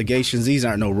the allegations, these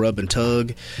aren't no rub and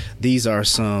tug. These are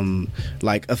some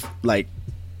like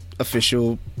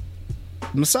official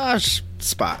massage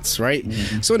spots, right?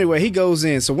 Mm-hmm. So anyway, he goes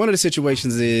in. So one of the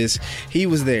situations is he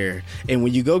was there, and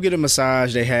when you go get a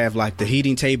massage, they have like the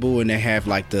heating table and they have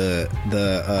like the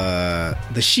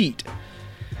sheet.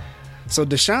 So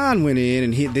Deshaun went in,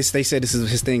 and they said this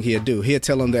is his thing he'll do. He'll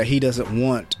tell them that he doesn't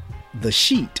want the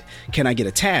sheet. Can I get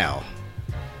a towel?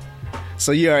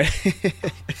 So you are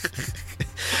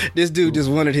this dude just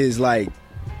wanted his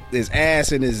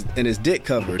ass and his dick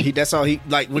covered. That's all he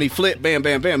like. When he flipped, bam,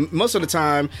 bam, bam. Most of the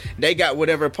time, they got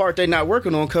whatever part they're not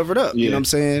working on covered up. Yeah. You know what I'm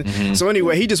saying? Mm-hmm. So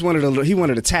anyway, he just wanted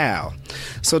a towel.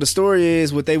 So the story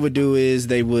is, what they would do is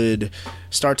they would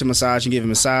start to massage and give him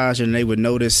a massage, and they would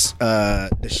notice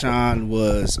Deshaun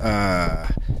was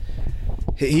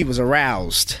he was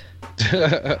aroused.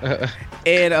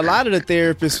 And a lot of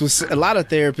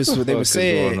therapists they were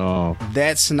saying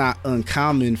that's not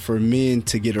uncommon for men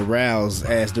to get aroused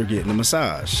as they're getting a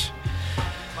massage.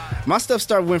 My stuff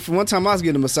went from one time I was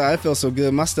getting a massage, it felt so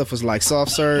good. My stuff was like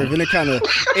soft serve, and it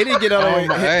didn't get all the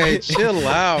way. Hey, chill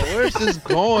out. Where's this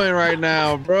going right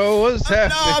now, bro? What's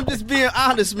happening? No, I'm just being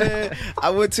honest, man.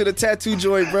 I went to the tattoo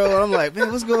joint, bro, and I'm like,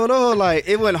 man, what's going on? Like,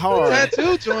 it went hard.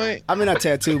 Tattoo joint? I mean, not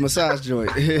tattoo, massage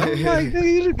joint. I'm like, nigga,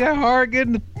 you just got hard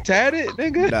getting tatted,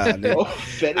 nigga? Nah,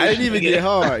 nigga. I didn't even get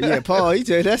hard. Yeah, Paul, he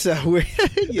said that's not weird.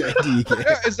 Yeah,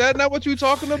 is that not what you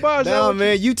talking about? No,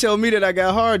 man, you tell me that I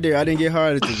got hard there. I didn't get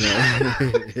hard at the joint.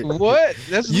 What?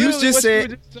 That's you just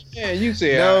said. You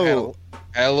said no.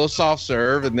 I had a little soft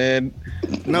serve, and then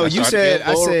no. You said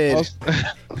I said.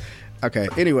 Okay.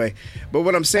 Anyway, but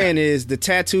what I'm saying is the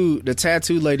tattoo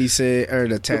lady said, or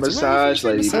the massage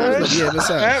lady. Yeah,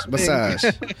 massage.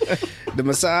 The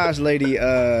massage lady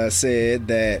said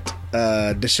that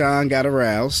Deshaun got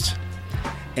aroused,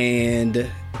 and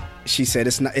she said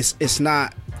it's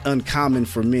not uncommon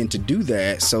for men to do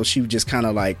that, so she just kind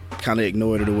of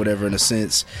ignored it or whatever, in a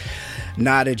sense,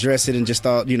 not address it, and just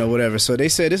thought, whatever. So they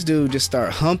said this dude just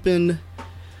started humping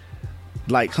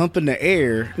the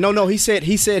air. No, he said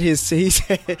the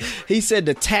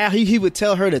towel, he would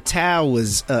tell her the towel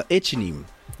was itching him.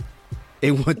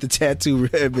 And want the tattoo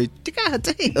red, but god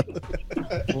damn.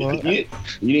 You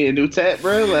need a new tat,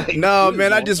 bro? No,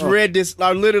 man, I just read this.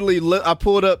 I literally I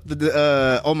pulled up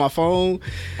the on my phone,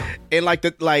 and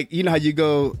you know how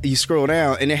you scroll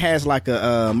down, and it has like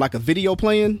a video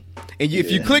playing, and if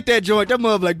you click that joint, that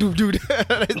mother like dude,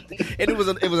 and it was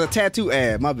a tattoo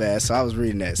ad. My bad. So I was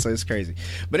reading that, so it's crazy.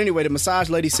 But anyway, the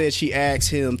massage lady said she asked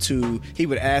him he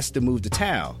would ask to move the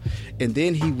towel, and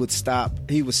then he would start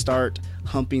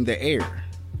humping the air.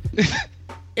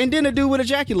 And then the dude would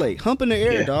ejaculate. Humping the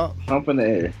air, dog. Humping the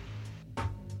air.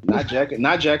 Not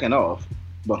jacking off,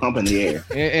 but humping the air.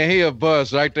 And he a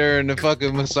bust right there in the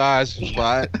fucking massage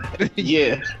spot.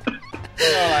 Yeah.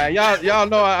 Y'all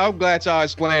know, I'm glad y'all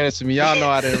explained it to me. Y'all know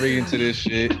I didn't read into this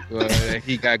shit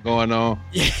he got going on.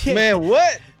 Man,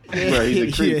 what? Bro, he's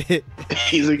a creep. Yeah.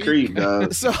 He's a creep,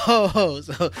 dog.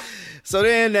 So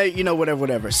then,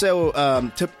 whatever. So,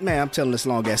 I'm telling this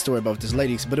long ass story about this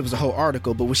lady, but it was a whole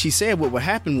article. But what she said, what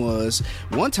happened was,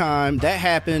 one time that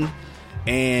happened,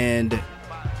 and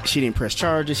she didn't press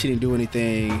charges. She didn't do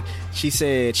anything. She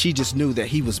said she just knew that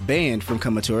he was banned from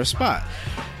coming to her spot.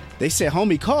 They said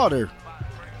homie called her.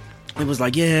 It was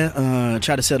like,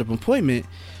 try to set up an appointment,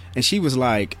 and she was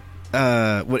like,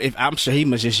 I'm sure he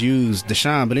must just use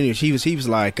Deshaun, but anyway, he was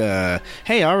like, hey,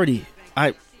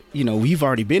 we've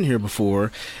already been here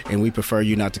before, and we prefer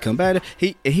you not to come back.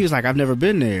 He was like, I've never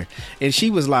been there. And she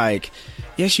was like,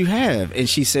 yes, you have. And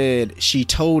she said she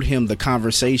told him the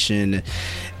conversation,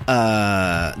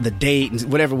 the date,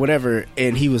 and whatever.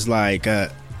 And he was like,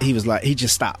 he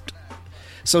just stopped.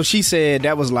 So she said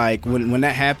that was like, when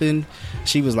that happened,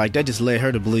 she was like, that just led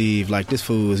her to believe like this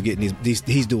fool is getting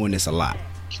he's doing this a lot.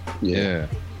 Yeah.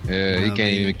 Yeah, he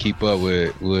can't even keep up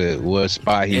with what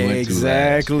spot he went to.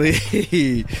 Exactly.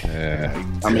 Yeah.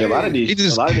 I mean, a lot of these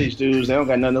dudes, they don't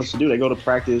got nothing else to do. They go to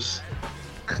practice,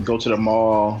 go to the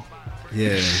mall,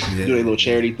 do their little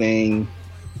charity thing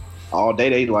all day.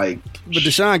 They like. But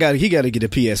Deshaun got to get a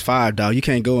PS5, dog. You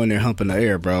can't go in there humping the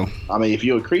air, bro. I mean, if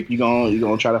you're a creep, you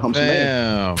gonna try to hump some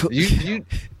air.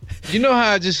 You know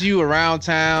how just you around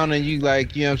town and you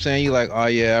like, you know what I'm saying? You like, oh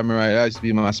yeah, I remember that used to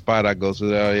be my spot I go to.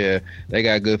 Oh yeah, they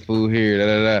got good food here. Da,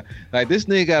 da, da. Like this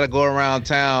nigga got to go around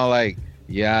town like,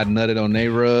 yeah, I nutted on they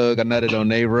rug.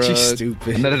 She's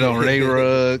stupid. I nutted on they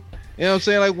rug. You know what I'm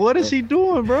saying? Like, what is he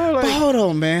doing, bro? Like, hold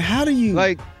on, man. How do you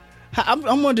like?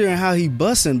 I'm wondering how he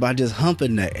busting by just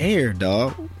humping the air,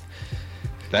 dog.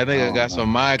 That nigga got some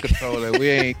mind control that we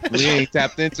ain't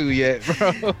tapped into yet,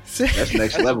 bro. That's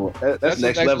next level. That's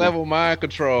next level mind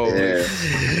control. Yeah.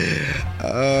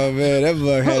 Oh man, that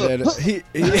boy had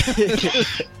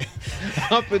that.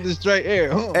 Up in the straight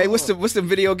air. Hey, what's the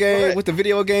video game? What? What the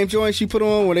video game joints you put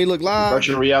on when they look live?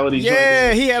 Virtual reality.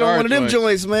 Yeah, he had on Star one of them joints.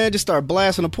 joints, man. Just start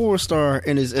blasting a porn star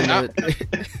in his. I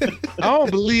don't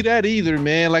believe that either,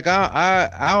 man. Like I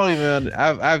don't even.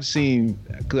 I've seen.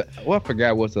 Well, I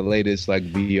forgot what's the latest like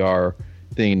VR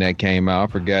thing that came out.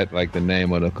 I forgot like the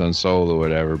name of the console or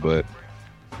whatever, but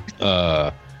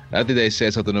I think they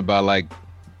said something about like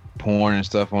porn and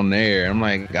stuff on there. I'm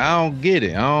like, I don't get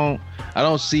it. I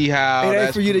don't see how. It ain't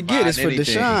that's for you to get. It's for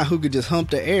anything. Deshaun who could just hump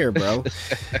the air, bro.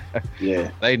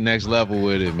 Yeah. They next level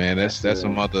with it, man. That's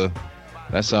some other.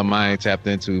 That's something I ain't tapped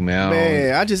into, man.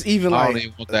 Man, I just even I like don't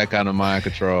even want that kind of mind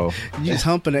control. you just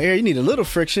humping the air. You need a little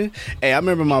friction. Hey, I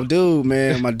remember my dude,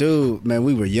 man.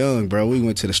 We were young, bro. We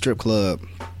went to the strip club.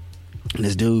 And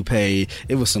this dude paid.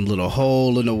 It was some little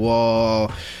hole in the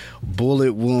wall,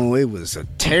 bullet wound. It was a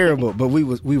terrible. But we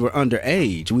were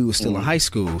underage. We were still in high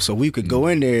school, so we could go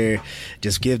in there,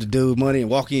 just give the dude money and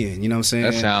walk in. You know what I'm saying?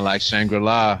 That sound like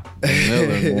Shangri-La, Miller,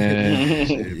 man.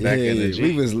 Shit, back in the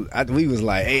G. we was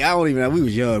like, hey, I don't even know. We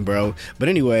was young, bro. But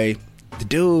anyway, the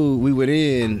dude we went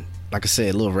in, like I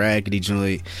said, a little raggedy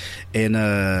joint,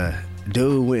 and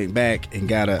dude went back and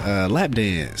got a lap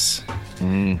dance.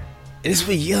 This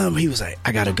was young. He was like,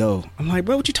 I gotta go. I'm like,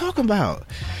 bro, what you talking about?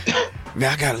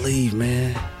 Man, I gotta leave,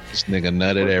 man. This nigga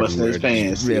nutted everywhere. Busting his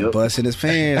pants. Yeah, Yep. busting his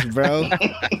pants, bro.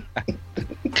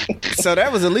 So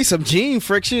that was at least some gene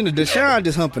friction. And Deshaun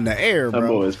just humping the air, That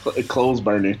bro. boy is clothes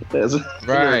burning. That's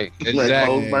Right, like exactly.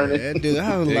 clothes burning. Yeah, dude,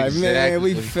 I was like, man,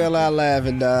 we fell out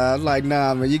laughing, dog. I'm like,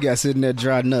 nah, man, you got sitting there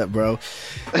dry nut, bro.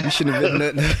 You shouldn't have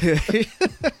been nothing.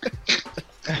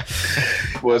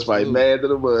 Boy's probably mad to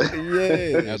the mud.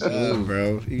 Yeah, Absolutely.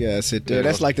 bro. You gotta sit there. Yeah.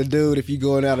 That's like the dude if you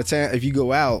going out of town, if you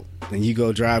go out and you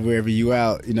go drive wherever you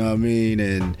out, you know what I mean,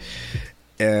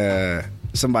 and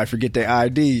somebody forget their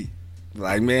ID.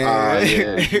 Like, man,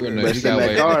 Yeah. You Rest in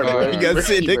that car, bro. You gotta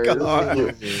sit in the car.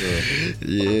 Yeah.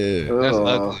 Yeah. That's Oh,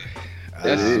 ugly.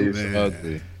 That's is. super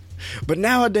ugly. But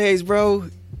nowadays, bro,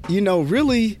 you know,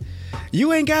 really,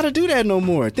 you ain't gotta do that no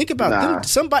more. Think about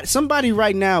Nah. somebody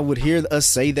right now would hear us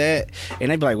say that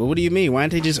and they'd be like, well, what do you mean? Why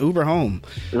don't they just Uber home?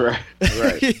 Right.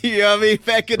 Right. You know what I mean?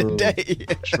 Back in the day.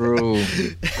 True.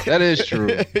 That is true.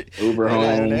 Uber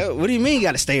home. What do you mean you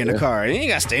gotta stay in the car? You ain't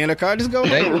gotta stay in the car, just go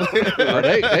They, home.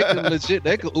 they can legit.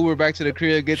 They can Uber back to the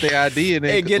crib, get their ID, and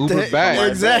then Hey, get Uber the back.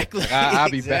 exactly.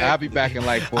 I'll be back in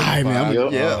like All right, 45. man.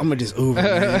 I'm Yep. gonna just Uber.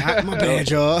 Man. My bad,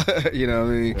 y'all. You know what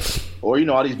I mean? Or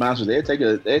all these bouncers, they take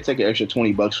an extra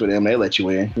 $20 for them. They let you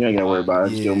in. You ain't gotta worry about it.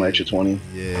 Just give them an extra 20.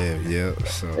 Yeah.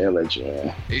 So They'll let you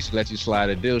in. They used to let you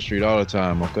slide at Dill Street all the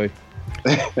time. Okay,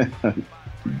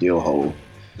 Deal hole.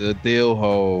 the Dill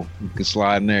hole, you can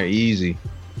slide in there easy.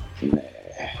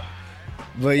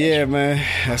 But yeah, man,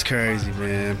 that's crazy,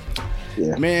 man.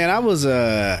 Yeah. Man, I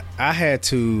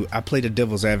played the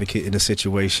devil's advocate in a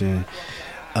situation,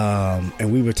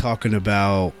 and we were talking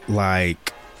about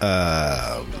like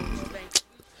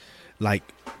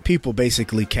people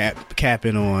basically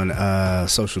capping on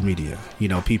social media. You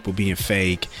know, people being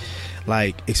fake.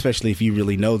 Like, especially if you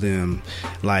really know them,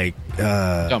 like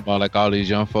Talking about like all these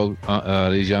young folk,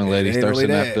 these young ladies ain't really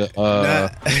thirsting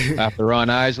that. after after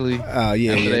Ron Isley. Oh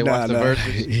yeah, After they watch the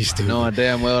verses, He's stupid. knowing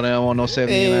damn well they don't want no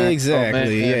 79.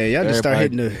 Exactly. Oh, man. Y'all just start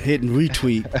Everybody- hitting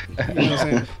retweet. You know what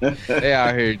I'm saying? They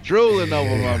out here drooling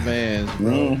over my mans,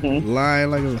 bro. Mm-hmm.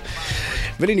 Lying like a.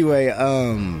 But anyway,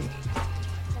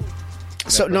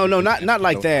 so no, not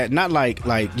like that. Not like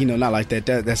not like that.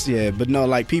 That's yeah. But no,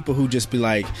 like people who just be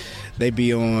like, they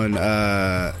be on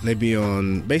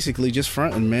basically just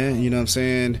fronting, man. You know what I'm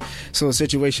saying? So a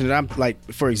situation that I'm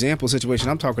like, for example, a situation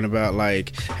I'm talking about,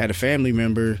 like had a family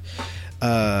member.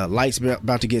 Lights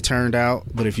about to get turned out,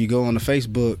 but if you go on the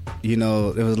Facebook, you know,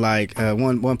 it was like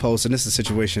one post, and this is a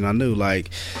situation I knew,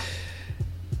 like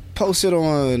posted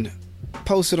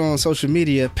on social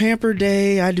media, Pamper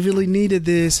Day, I really needed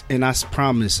this, and I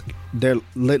promise they're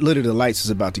literally the lights is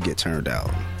about to get turned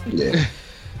out. Yeah.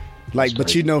 Like,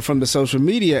 but you know, from the social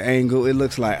media angle, it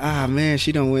looks like, man,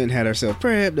 she done went and had herself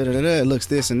prepped, it looks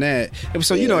this and that. And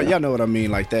so, you know, y'all know what I mean,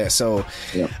 like that. So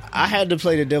Yep. I had to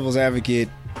play the devil's advocate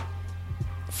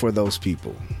for those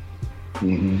people.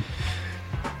 Mm-hmm.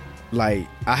 Like,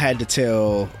 I had to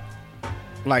tell,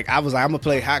 like, I was like, I'm gonna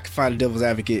play, how I can find a devil's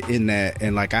advocate in that,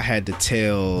 and like, I had to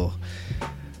tell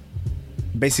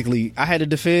basically I had to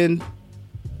defend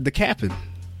the capping.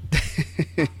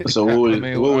 So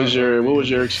what was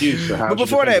your excuse for how? But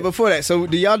before that, so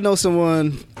do y'all know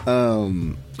someone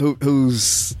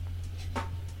who's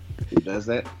who does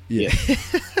that? Yeah.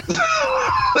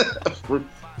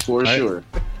 for sure.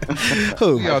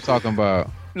 Who y'all talking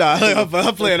about? Nah,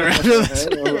 I'm playing around.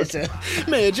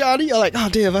 Man, Johnny, you're like, oh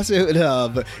damn, I said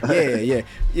but yeah.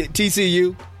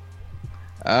 TCU.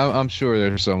 I'm sure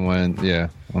there's someone. Yeah,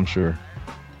 I'm sure.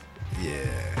 Yeah,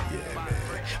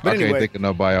 man. But I anyway, can't think of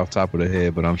nobody off top of the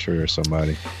head, but I'm sure there's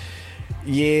somebody.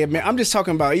 Yeah, man. I'm just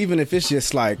talking about even if it's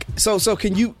just like so.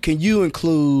 Can you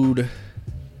include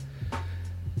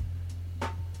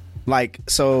like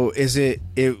so? Is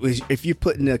if you're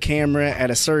putting the camera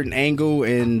at a certain angle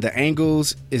and the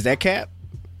angles is that cap?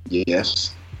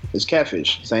 Yes, it's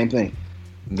catfish. Same thing.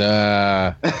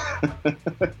 Nah.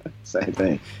 Same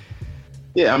thing.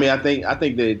 Yeah, I mean, I think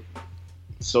that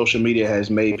social media has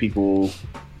made people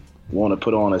want to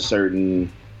put on a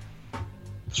certain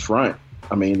front.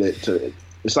 I mean,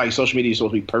 it's like social media is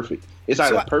supposed to be perfect. It's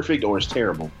either perfect or it's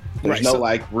terrible. There's no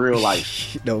like real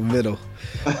life. No middle.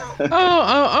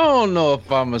 I don't know if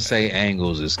I'm gonna say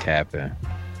angles is capping.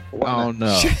 I don't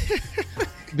know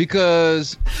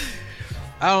because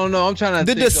I don't know. I'm trying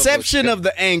to. The deception of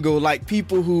the angle, like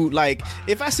people who like,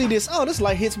 if I see this, oh, this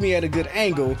light hits me at a good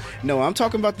angle. No, I'm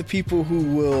talking about the people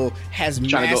who has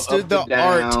mastered the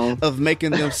art of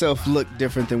making themselves look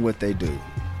different than what they do.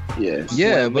 Yes.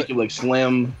 Yeah, make you look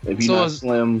slim. If you're not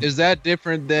slim, is that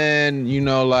different than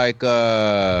like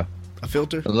a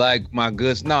filter? Like my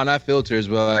good, no, not filters,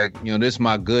 but like this is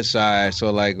my good side. So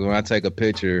like when I take a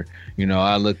picture,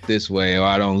 I look this way or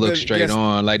I don't look straight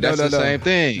on. Like that's the same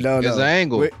thing. No, it's an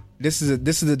angle. Wait, this is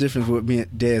the difference with me,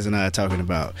 Dez, and I are talking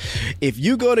about. If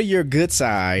you go to your good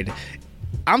side,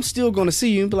 I'm still going to see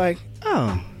you and be like,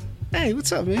 oh, hey,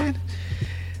 what's up, man?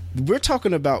 We're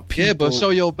talking about people. Yeah, but show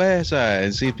your bad side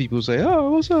and see if people say,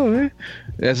 "Oh, what's up, man?"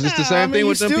 That's just the same thing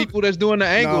with them people that's doing the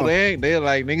angle. No. They're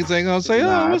like niggas ain't gonna say,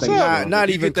 "Oh, what's up?" Not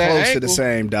even close to the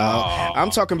same, dog. Oh. I'm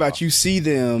talking about you see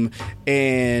them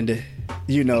and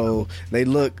they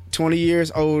look 20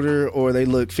 years older or they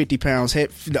look 50 pounds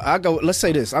let's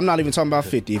say this. I'm not even talking about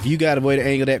 50. If you got a way to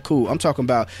angle that, cool. I'm talking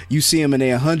about you see them and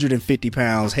they're 150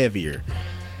 pounds heavier.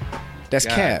 That's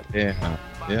cap. Yeah.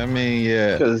 Yeah, I mean,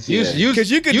 yeah. Because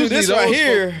you could do this right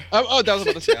here. I was about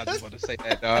to say. I just about to say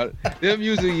that, dog. Them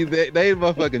usually they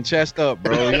motherfucking chest up,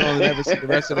 bro. You don't never see the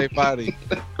rest of their body.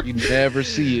 You never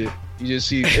see it. You just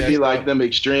see. It'd be like them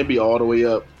extreme, be all the way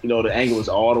up. The angle is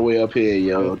all the way up here,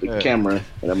 the camera,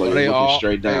 and I'm looking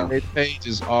straight down. Their page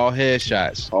is all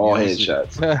headshots. All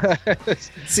headshots.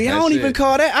 See, I don't even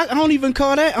call that. I don't even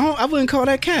call that. I wouldn't call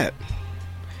that cap.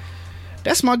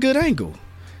 That's my good angle.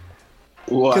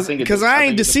 Well, because I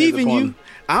ain't deceiving you.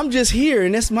 I'm just here,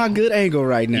 and that's my good angle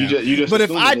right now. But if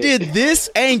I did this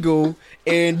angle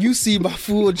and you see my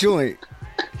full joint,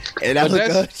 and I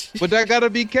look up, but that gotta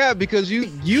be cap because you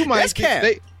might that's cap.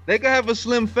 They could have a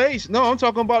slim face. No, I'm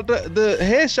talking about the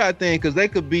headshot thing because they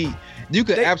could be. You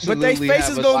could absolutely. But their face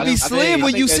is gonna be slim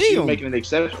when you see them. Making an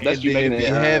exception. That's you making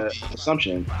an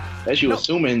assumption. That's you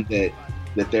assuming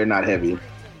that they're not heavy.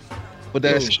 But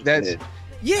that's.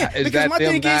 Yeah, because my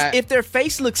thing is, if their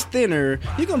face looks thinner,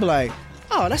 you're going to be like,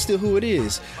 oh, that's still who it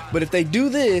is. But if they do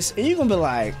this, and you're going to be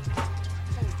like,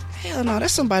 hell no,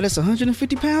 that's somebody that's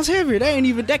 150 pounds heavier.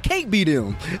 That can't be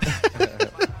them.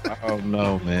 Oh,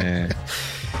 no, man.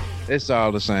 It's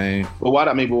all the same. But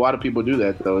why do people do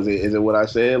that, though? Is it what I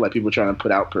said? Like, people trying to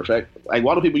put out perfect? Like,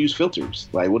 why do people use filters?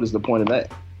 Like, what is the point of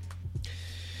that?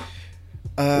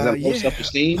 Is that low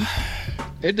self-esteem?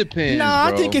 It depends. No,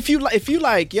 I think if you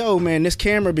like, yo, man, this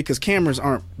camera, because cameras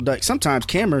aren't like, sometimes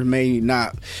cameras may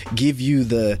not give you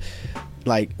the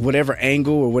like whatever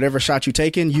angle or whatever shot you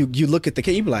taking. You look at the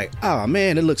camera, you be like, oh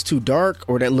man, it looks too dark,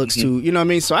 or that looks too, you know what I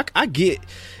mean? So I get,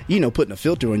 putting a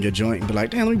filter on your joint and be like,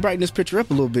 damn, let me brighten this picture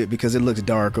up a little bit because it looks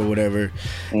dark or whatever.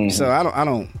 So I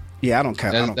don't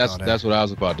count. That's what I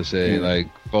was about to say, like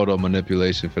photo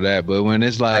manipulation for that. But when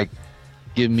it's like,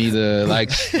 give me the like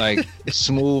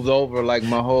smooth over, like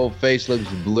my whole face looks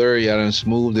blurry. I done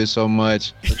smoothed it so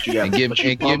much. Give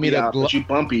me the but you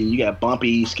bumpy. You got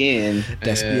bumpy skin.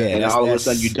 And all of a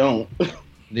sudden you don't.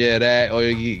 Yeah, that or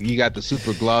you got the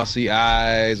super glossy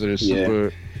eyes or the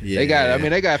super. Yeah. They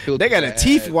got filters. They got a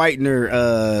teeth whitener.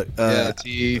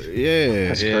 Teeth.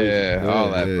 Yeah,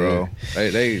 all that, bro.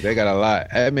 They got a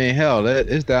lot. I mean, hell,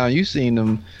 it's down. You seen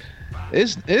them.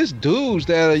 It's dudes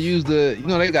that use they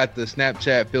got the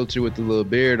Snapchat filter with the little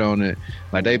beard on it.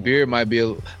 Like they beard might be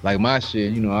like my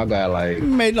shit. I got like.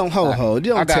 Man, don't hold.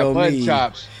 Don't tell me.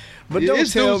 Chops. But don't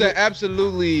There's tell dudes me. that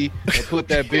absolutely put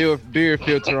that beer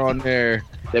filter on there.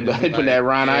 They put that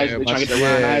Ron Ice. They trying to get the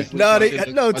Ron Ice. No, My shit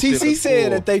TC was said cool.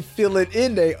 that they fill it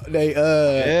in. They Yeah,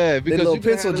 their because little you can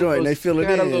pencil have joint. little- They fill you it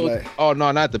got a in. little- like- Oh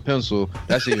no, not the pencil.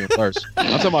 That's even worse. I'm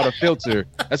talking about a filter.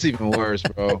 That's even worse,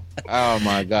 bro. Oh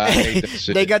my god, I hate that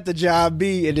shit. They got the job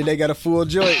B, and then they got a full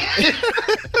joint.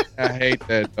 I hate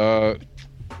that, dog.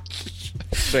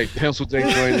 Straight pencil take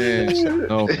joint in.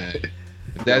 No man.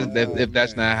 If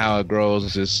that's not how it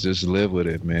grows, just live with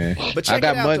it, man. But I check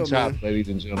got it out, mud though, chops, man. ladies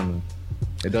and gentlemen.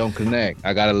 It don't connect.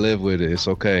 I gotta live with it. It's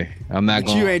okay. I'm not But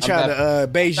going. you ain't trying to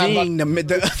Beijing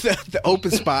the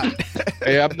open spot.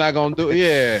 Hey, I'm not gonna do.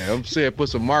 Yeah, I'm saying put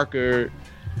some marker,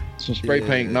 some spray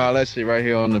paint, and all that shit right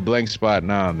here on the blank spot.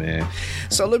 Nah, man.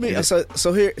 So let me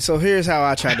here's how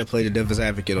I tried to play the devil's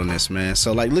advocate on this, man.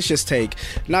 So like let's just take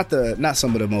not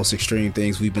some of the most extreme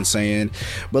things we've been saying,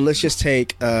 but let's just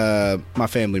take my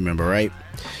family member, right?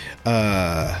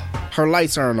 Her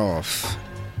lights aren't off.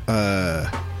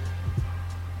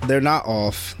 They're not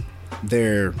off.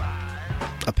 They're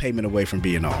a payment away from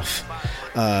being off.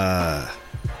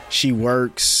 She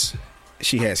works.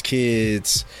 She has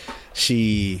kids.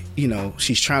 She's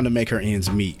trying to make her ends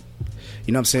meet.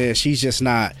 You know what I'm saying? She's just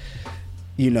not,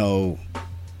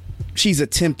 she's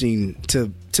attempting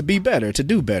to be better, to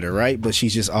do better, right? But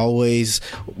she's just always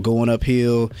going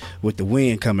uphill with the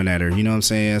wind coming at her. You know what I'm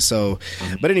saying? So,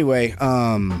 but anyway,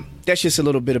 that's just a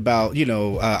little bit about,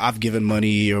 I've given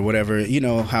money or whatever,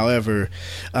 however,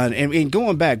 and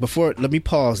going back before, let me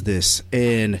pause this.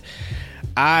 And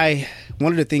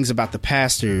one of the things about the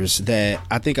pastors that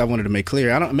I think I wanted to make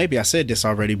clear, maybe I said this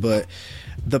already, but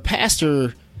the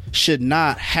pastor should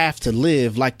not have to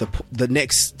live like the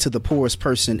next to the poorest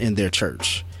person in their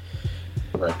church.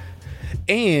 Right.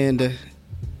 And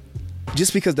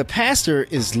just because the pastor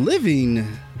is living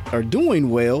or doing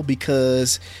well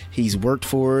because he's worked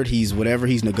for it, he's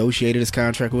negotiated his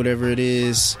contract, whatever it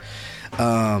is,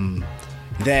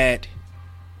 that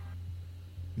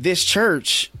this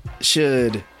church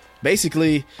should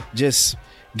basically just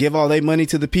give all their money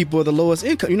to the people of the lowest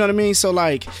income. You know what I mean? So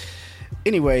like,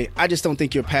 anyway, I just don't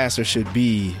think your pastor should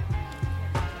be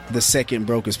the second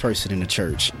brokest person in the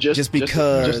church. Just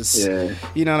because,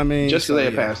 you know what I mean? Just because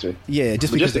they're a pastor. Yeah,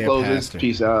 just because they're a pastor. Just to close this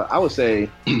piece out, I would say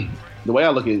the way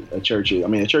I look at a church is,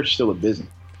 a church is still a business,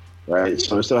 right?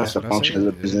 So it still has to function as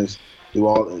a business.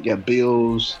 You got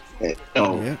bills,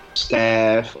 and,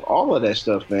 staff, all of that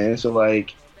stuff, man. So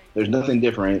like, there's nothing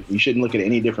different. You shouldn't look at it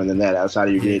any different than that outside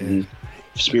of you getting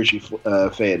spiritually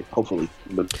fed, hopefully.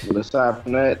 But aside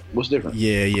from that, what's different?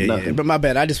 Yeah. But my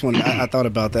bad. I just wanted. I thought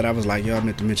about that. I was like, I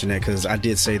meant to mention that because I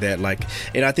did say that. Like,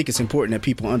 and I think it's important that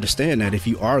people understand that if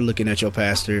you are looking at your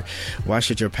pastor, why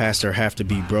should your pastor have to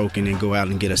be broken and go out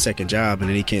and get a second job and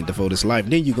then he can't devote his life?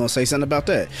 Then you're gonna say something about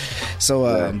that. So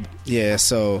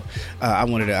So I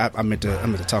wanted to. I meant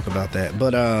to talk about that.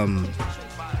 But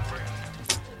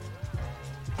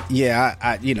yeah,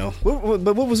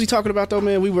 but what was he talking about though,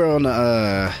 man? We were on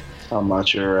the How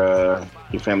about your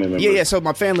family member? Yeah. So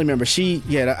my family member, I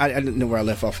didn't know where I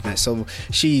left off on that. So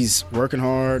she's working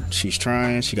hard, she's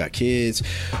trying, she got kids,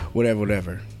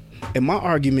 whatever. And my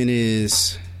argument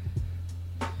is,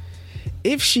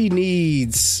 if she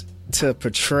needs to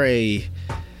portray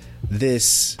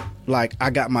this, like I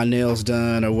got my nails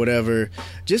done or whatever,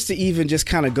 just to even just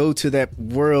kind of go to that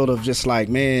world of just like,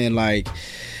 man, like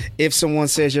if someone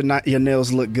says your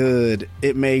nails look good,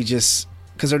 it may just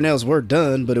because her nails were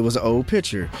done, but it was an old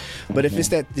picture. But if it's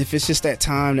just that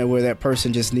time where that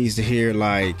person just needs to hear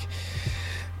like,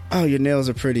 oh, your nails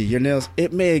are pretty,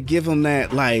 it may give them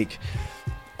that like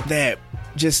that.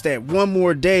 Just that one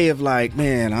more day of like,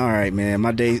 man, all right, man,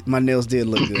 my nails did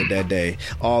look good that day.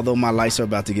 Although my lights are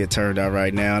about to get turned out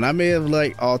right now, and I may have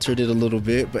like altered it a little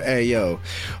bit, but hey, or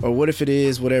what if it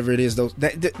is whatever it is? Like,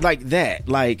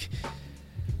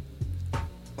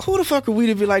 who the fuck are we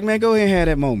to be like, man, go ahead and have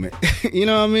that moment? You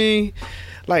know what I mean?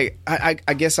 Like, I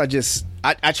guess I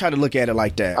try to look at it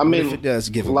like that. If it does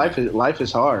give life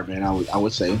is hard, man. I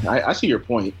would say I see your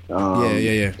point.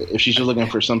 Yeah. If she's just looking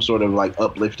for some sort of like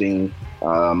uplifting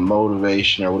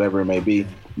motivation or whatever it may be,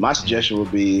 my suggestion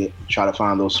would be try to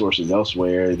find those sources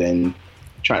elsewhere.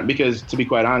 Because to be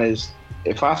quite honest,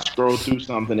 if I scroll through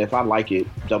something, if I like it,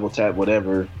 double tap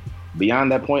whatever,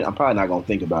 beyond that point, I'm probably not gonna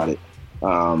think about it.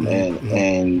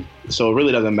 And so it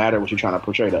really doesn't matter what you're trying to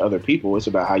portray to other people. It's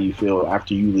about how you feel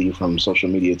after you leave from social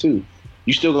media too.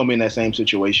 You're still gonna be in that same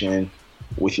situation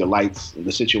with your lights,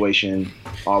 the situation,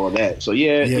 all of that. So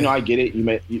I get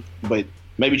it. But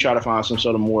maybe try to find some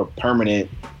sort of more permanent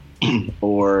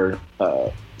or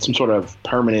some sort of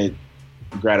permanent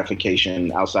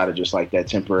gratification outside of just like that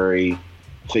temporary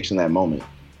fixing that moment.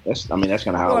 That's kind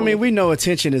of how. Well, I mean, we know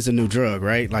attention is a new drug,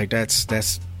 right? Like that's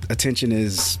attention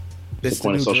is it's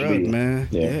the new drug, media. Man.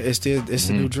 Yeah, it's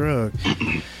the new drug.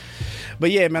 But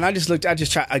yeah, man, I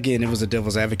just tried again. It was a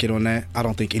devil's advocate on that. I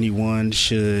don't think anyone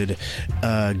should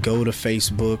go to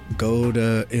Facebook, go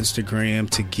to Instagram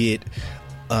to get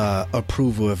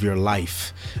approval of your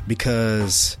life,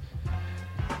 because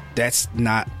that's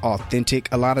not authentic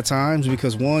a lot of times.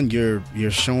 Because one,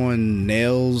 you're showing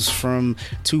nails from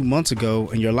 2 months ago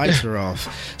and your lights are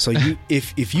off. So you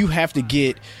if you have to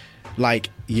get like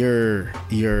your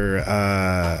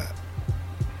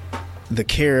the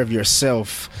care of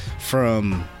yourself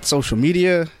from social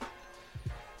media,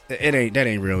 that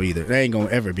ain't real either. That ain't gonna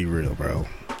ever be real, bro.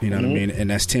 You know what I mean? And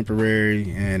that's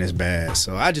temporary and it's bad.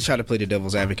 So I just try to play the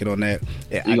devil's advocate on that.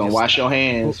 You're gonna wash your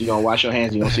hands. You're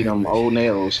gonna see them old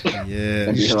nails. Yeah.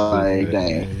 And be like,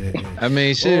 dang. I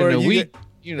mean, shit, in a week,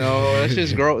 that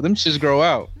shit's grow. Them shits grow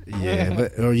out. Yeah,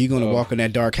 but or you gonna walk in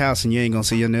that dark house and you ain't gonna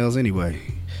see your nails anyway.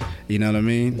 You know what I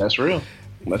mean? That's real.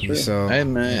 So, hey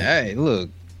man, hey, look,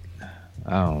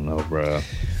 I don't know, bro.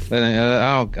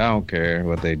 I don't care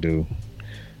what they do,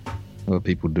 what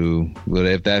people do. But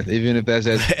even if that's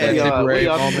that temporary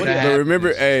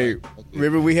moment.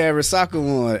 Remember we had Risaka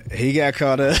on. He got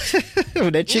caught up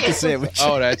with that chicken sandwich.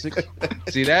 Oh, that chicken.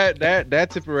 See that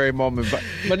temporary moment,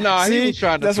 but nah, he was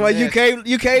trying to. That's why you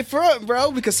can't front,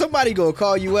 bro, because somebody gonna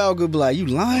call you out, gonna be like, "You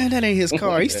lying? That ain't his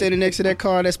car. He's standing next to that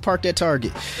car that's parked at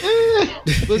Target."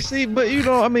 but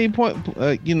I mean,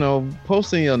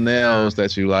 posting your nails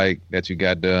that you like, that you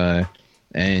got done,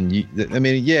 and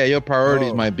your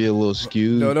priorities might be a little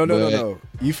skewed. No.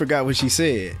 You forgot what she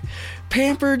said.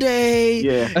 Pamper Day.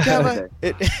 Yeah.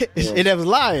 It was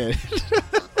lying.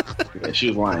 Yeah, she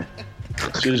was lying.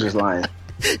 She was just lying.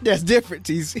 That's different,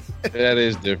 TC. That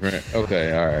is different.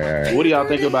 Okay, all right. What do y'all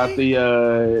think about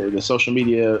the social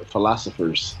media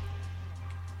philosophers?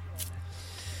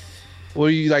 What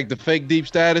do you like, the fake deep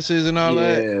statuses and all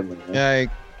that? Yeah, man. Like,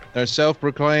 they're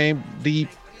self-proclaimed deep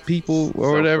people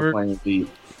or whatever. Deep.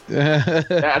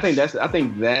 I think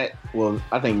that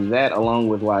along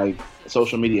with like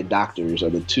social media doctors are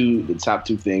the top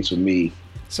two things for me.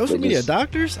 Social media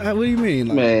doctors? What do you mean?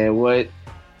 Like, man, what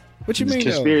you mean?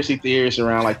 Conspiracy theorists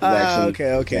around like the vaccine.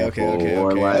 Okay. Like,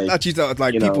 I thought you thought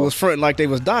like people was fronting like they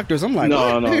was doctors. I'm like,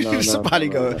 no. Somebody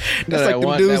go. That's like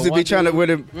them dudes that be trying to wear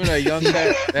them. Remember that young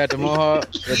cat had the mohawk?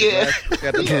 Yeah.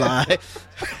 Got the lie.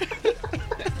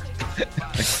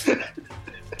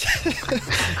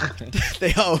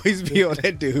 They always be on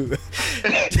that dude.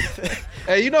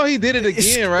 Hey, he did it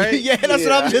again, right? Yeah, that's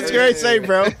what I'm just going to say,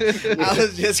 bro. I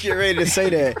was just getting ready to say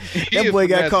that. That boy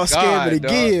got caught scamming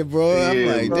again, bro. Yeah, I'm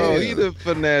like, bro, damn. He the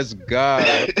finesse god.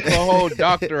 A whole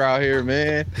doctor out here,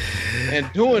 man,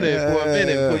 and doing it for a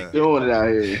minute. Doing it out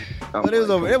here. But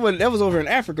that was over in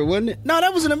Africa, wasn't it? No,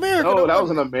 that was in America. Oh, that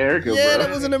was in America, bro. Yeah, that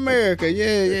was in America.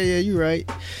 Yeah, you right.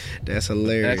 That's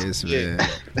hilarious, man.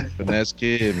 Finesse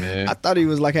kid, man. I thought he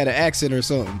was like had an accent or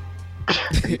something.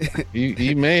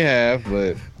 he may have,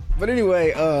 but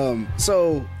anyway,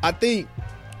 so I think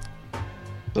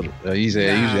he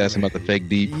said usually asking about the fake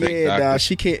deep.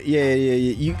 She can't.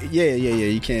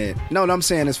 You can't. No, what I'm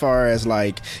saying as far as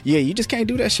like, you just can't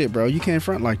do that shit, bro. You can't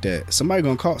front like that. Somebody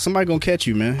gonna catch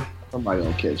you, man. Somebody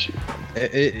gonna catch you.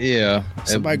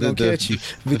 Somebody gonna catch you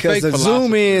because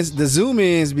the zoom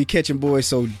ins be catching boys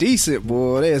so decent,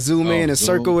 boy. They zoom in and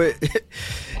circle it.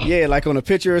 Yeah, like on a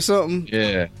picture or something.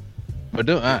 Yeah. But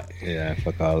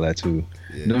fuck all that too.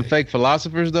 Yeah. Them fake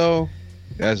philosophers though,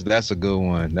 that's a good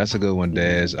one. That's a good one,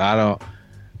 Daz. I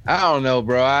don't know,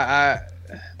 bro. I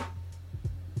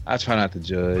try not to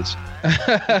judge.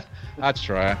 I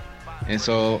try. And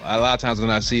so a lot of times when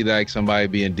I see like somebody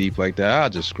being deep like that, I'll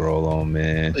just scroll on,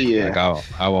 man. Yeah. Like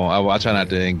I try not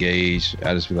to engage.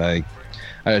 I just be like,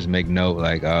 I just make note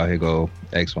like, oh, here go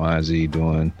X, Y, and Z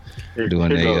doing here go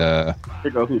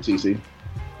who, TC.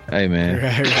 Hey man,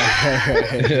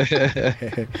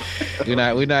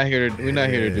 we're not here to do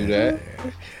that.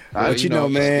 But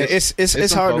man,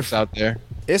 it's hard to out there.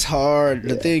 It's hard.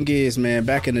 The thing is, man,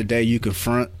 back in the day, you could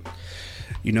front.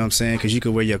 You know what I'm saying? Because you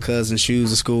could wear your cousin's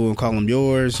shoes to school and call them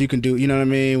yours. You can do, you know what I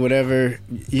mean? Whatever.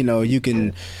 You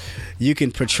can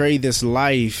portray this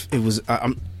life. It was,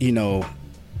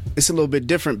 it's a little bit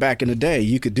different back in the day.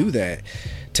 You could do that.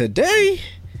 Today,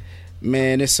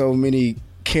 man, there's so many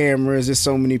cameras. There's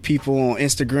so many people on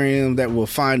Instagram that will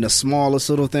find the smallest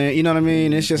little thing. You know what I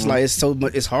mean? It's just like it's so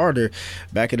much. It's harder.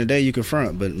 Back in the day, you could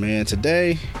front, but man,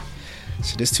 today,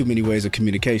 So there's too many ways of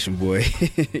communication, boy.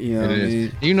 You know what I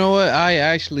mean? You know what? I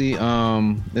actually,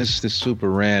 this is super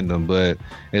random, but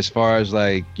as far as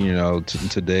like, you know,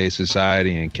 today's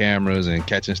society and cameras and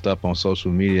catching stuff on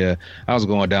social media, I was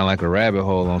going down like a rabbit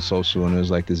hole on social, and there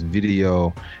was like this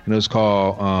video, and it was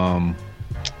called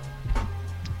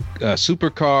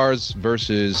Supercars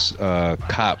versus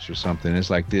cops or something.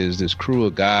 It's like there's this crew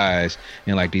of guys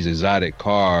in like these exotic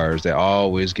cars that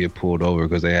always get pulled over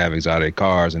because they have exotic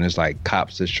cars, and it's like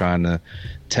cops just trying to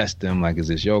test them, like, is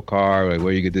this your car? Like,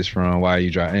 where you get this from? Why are you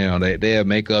driving? You know, they have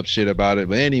make up shit about it.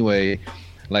 But anyway,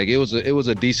 like it was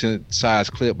a decent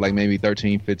sized clip, like maybe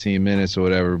 13-15 minutes or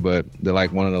whatever. But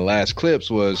like one of the last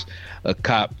clips was a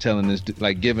cop telling this,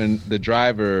 like, giving the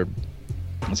driver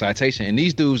citation, and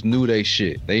these dudes knew they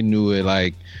shit. They knew it,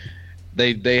 like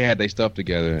they had their stuff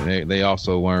together. They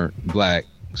also weren't black,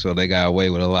 so they got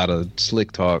away with a lot of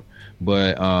slick talk,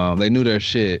 but they knew their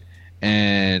shit.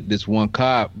 And this one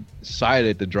cop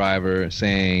cited the driver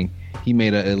saying he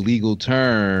made an illegal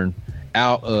turn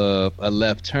out of a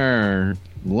left turn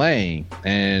lane,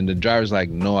 and the driver's like,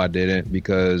 no, I didn't,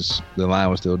 because the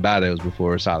line was still dotted. It was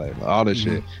before solid, all this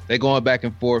shit. They going back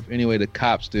and forth. Anyway, the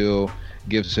cop still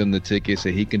gives him the ticket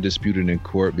so he can dispute it in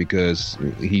court because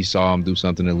he saw him do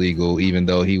something illegal, even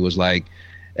though he was like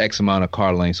X amount of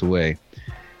car lengths away.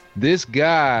 This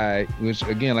guy, which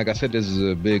again, like I said, this is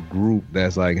a big group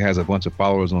that's like has a bunch of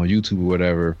followers on YouTube or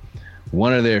whatever.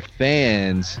 One of their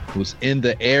fans was in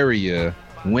the area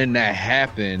when that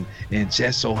happened and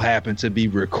just so happened to be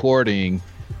recording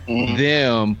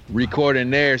them recording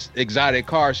their exotic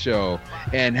car show,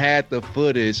 and had the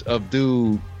footage of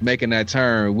dude making that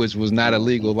turn, which was not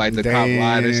illegal, like the cop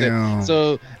lied and said.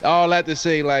 So all that to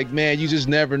say, like, man, you just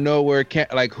never know where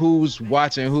like who's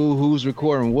watching who's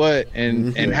recording what,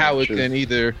 and how it can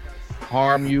either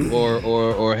harm you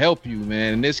or help you,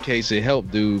 man. In this case, it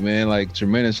helped dude, man, like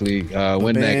tremendously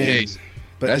win that case.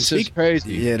 But that's just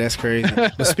crazy. Yeah, that's crazy.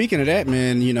 But speaking of that,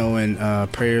 man, you know,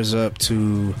 and prayers up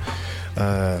to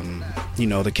you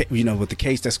know, with the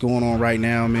case that's going on right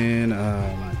now, man.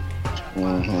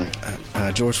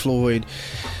 George Floyd.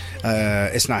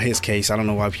 It's not his case. I don't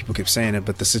know why people keep saying it,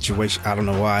 but the situation, I don't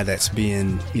know why that's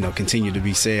being, you know, continued to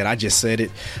be said. I just said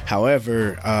it.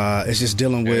 However, it's just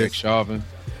dealing with Eric Chauvin.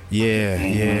 Yeah,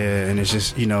 and it's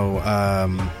just, you know,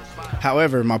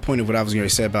 however, my point of what I was going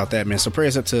to say about that, man. So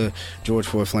prayers up to George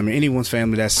Floyd Fleming. Anyone's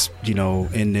family that's, you know,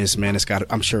 in this, man. It's got.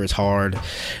 I'm sure it's hard.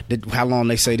 How long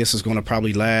they say this is going to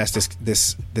probably last?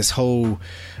 This whole,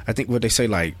 I think what they say,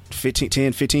 like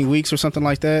 15 weeks or something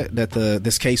like that. That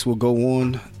this case will go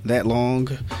on that long,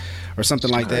 or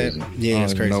something like that. Yeah,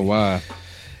 it's crazy. I don't know why.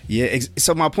 Yeah,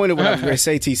 so my point of what I was going to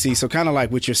say, TC, so kind of like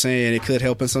what you're saying, it could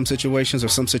help in some situations, or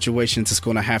some situations it's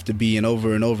going to have to be and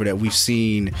over that we've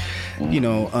seen, you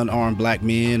know, unarmed black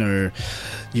men, or,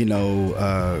 you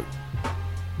know,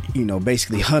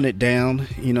 basically hunted down,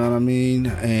 you know what I mean?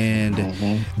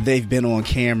 And they've been on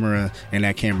camera, and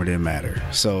that camera didn't matter.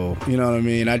 So, you know what I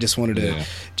mean? I just wanted to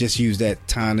just use that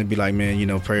time to be like, man, you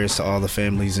know, prayers to all the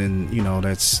families, and, you know,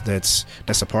 that's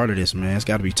a part of this, man. It's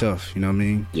got to be tough, you know what I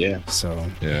mean? Yeah. So,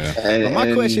 yeah. And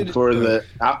my question for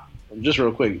just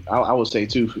real quick, I would say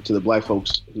too, to the black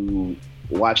folks who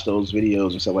watch those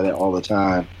videos and stuff like that all the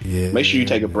time, make sure you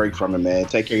take a break from it, man.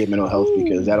 Take care of your mental health,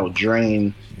 because that'll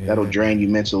drain you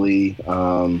mentally,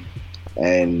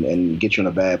 and get you in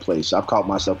a bad place. I've caught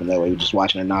myself in that way, just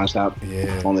watching it nonstop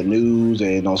on the news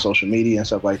and on social media and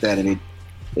stuff like that, and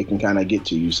it can kind of get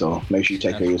to you. So make sure you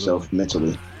take care of yourself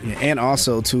mentally. Yeah, and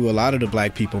also to a lot of the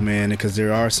black people, man, because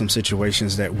there are some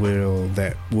situations that will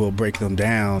break them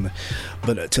down.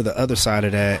 But to the other side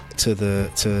of that,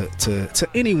 to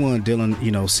anyone dealing,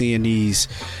 you know, seeing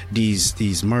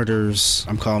these murders,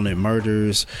 I'm calling it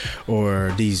murders,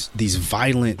 or these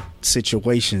violent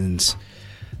situations,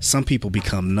 some people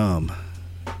become numb.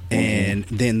 And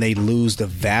then they lose the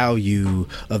value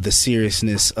of the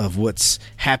seriousness of what's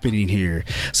happening here.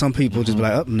 Some people just be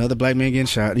like, oh, another black man getting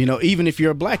shot. You know, even if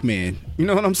you're a black man, you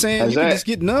know what I'm saying? You can just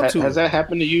get numb to it. Has that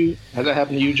happened to you? Has that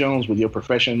happened to you, Jones, with your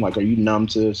profession? Like, are you numb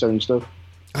to certain stuff?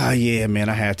 Yeah, man,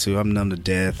 I had to. I'm numb to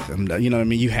death. You know what I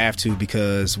mean? You have to,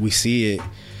 because we see it.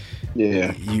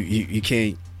 Yeah. You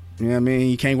can't. You know what I mean?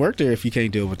 You can't work there if you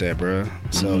can't deal with that, bro.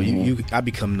 So I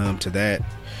become numb to that.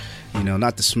 You know,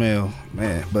 not the smell,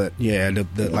 man, but yeah,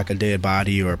 the like a dead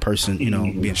body or a person, you know,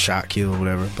 being shot, killed,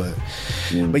 whatever.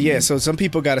 But yeah, so some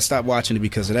people got to stop watching it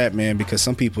because of that, man. Because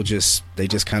some people just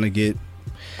kind of get.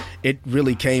 It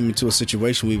really came into a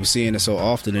situation we were seeing it so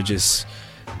often. It just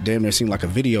damn near seemed like a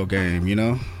video game, you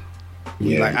know.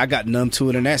 Yeah. Like, I got numb to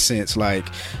it in that sense. Like,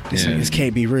 this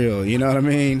can't be real, you know what I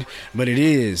mean? But it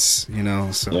is, you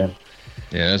know. So.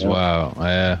 Yeah, that's wild.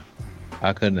 Yeah,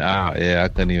 I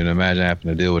couldn't even imagine having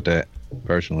to deal with that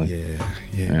personally. Yeah.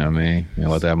 You know what I mean? You know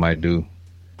what that might do.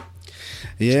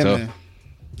 Yeah, man.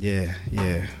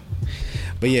 Yeah.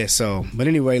 But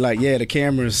anyway, like, the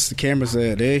cameras,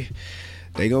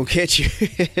 they gonna catch you.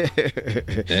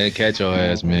 They catch your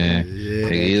ass, man. Yeah,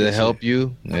 they either help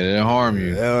you or they'll harm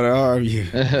you. They'll harm you.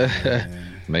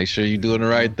 Make sure you're doing the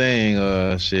right thing.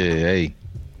 Hey.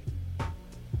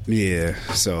 Yeah,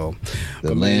 so.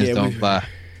 The lens don't fly.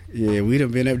 Yeah, we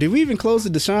done been up. Did we even close the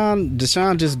Deshaun?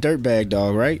 Deshaun just dirtbag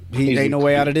dog, right? He ain't no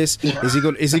way out of this.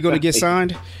 Is he gonna get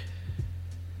signed?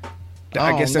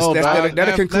 I guess that'll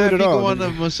conclude it all. Going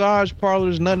to massage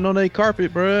parlors, nothing on their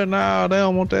carpet, bro. Nah, they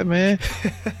don't want that, man.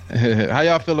 How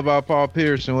y'all feel about Paul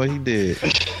Pierce and what he did?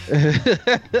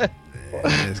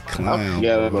 Clown.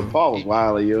 Yeah, but Paul was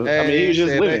wild, yo. I mean, he was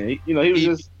just living. He was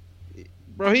just.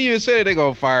 Bro, he even said they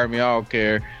gonna fire me. I don't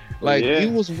care. Like, he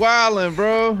was wilding,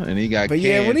 bro, and he got. But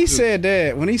yeah, when he said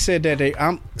that,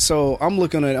 I'm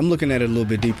looking at it a little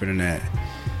bit deeper than that.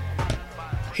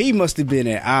 He must have been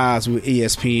at odds with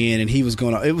ESPN, and he was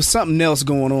it was something else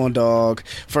going on, dog,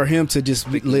 for him to just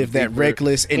live that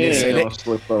reckless and then say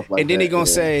that. And then he gonna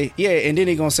say, and then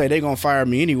he gonna say they gonna fire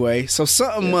me anyway. So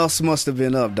something else must have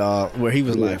been up, dog, where he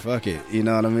was like, fuck it. You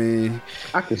know what I mean?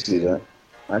 I can see that.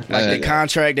 Like the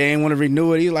contract, they ain't want to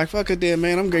renew it. He's like, fuck it then,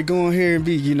 man. I'm gonna go in here and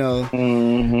be,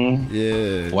 Mm-hmm.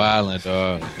 Yeah. Wilding,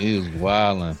 dog. He was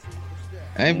wilding.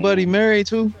 Ain't Buddy married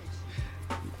too?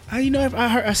 I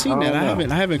seen that.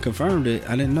 I haven't confirmed it.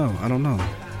 I didn't know. I don't know.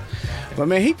 But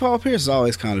man, Paul Pierce has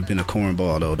always kind of been a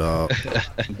cornball though, dog.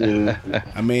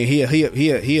 I mean, he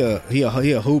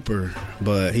a hooper,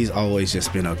 but he's always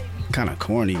just been a kind of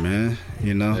corny, man.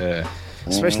 Yeah.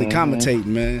 Especially commentating,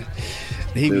 man.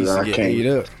 He used to get ate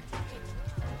up.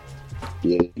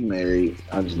 Yeah, he married.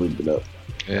 I just looked it up.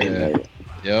 Yeah.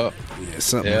 Yeah,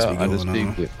 something must be going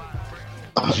on. With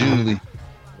Julie,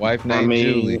 wife named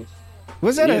Julie.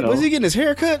 Was that was he getting his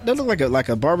hair cut? That looked like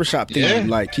a barbershop thing,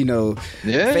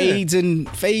 fades and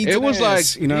It was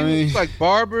ass, like, what I mean? It was like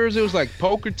barbers. It was like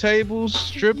poker tables,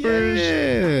 strippers.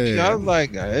 Yeah. I was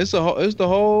like, it's the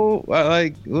whole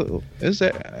it's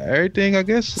everything, I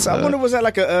guess. So I wonder, was that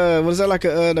like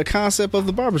the concept of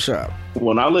the barbershop?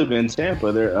 When I lived in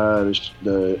Tampa, there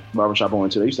the barbershop I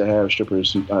went to, they used to have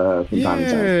strippers from time to time.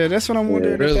 Yeah, that's what I'm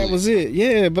wondering if that was it.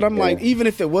 Yeah, but I'm like, even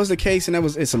if it was the case and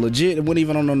it's a legit, it wouldn't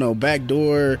even on no back door.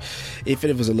 If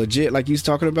it was a legit, like you was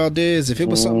talking about, Diz, if it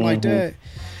was something like that,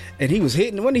 and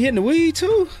wasn't he hitting the weed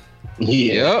too?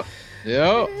 Yeah.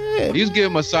 Yep. He was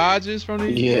getting massages from the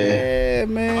Yeah,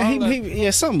 man. He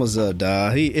something was up,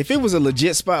 dog. If it was a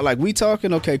legit spot like we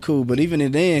talking, okay, cool. But even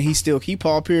then, he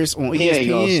Paul Pierce on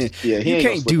ESPN. You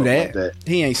can't do that. Like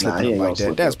he ain't slipping up like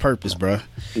that. That's purpose, bro.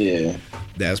 Yeah,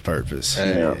 that's purpose.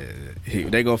 Yeah.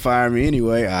 They gonna fire me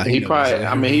anyway. He probably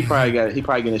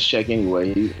getting his check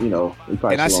anyway. He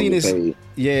probably. And I seen this. Paid.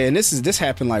 Yeah, and this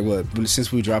happened like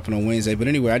since we dropping on Wednesday. But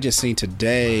anyway, I just seen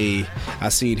today. I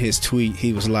seen his tweet.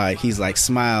 He's like,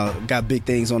 smile, got big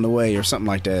things on the way, or something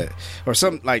like that, or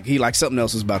something like something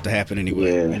else was about to happen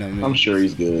anyway. Yeah, you know what I mean? I'm sure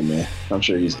he's good, man. I'm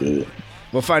sure he's good.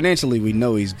 Well, financially, we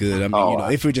know he's good. I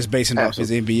mean, if we're just basing off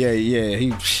his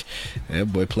NBA,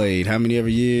 that boy played how many ever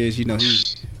years?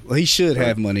 He should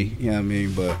have money. You know what I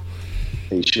mean? But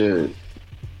he should.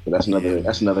 But that's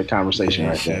another conversation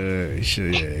right there. He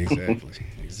should. Yeah,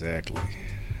 exactly.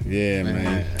 Yeah,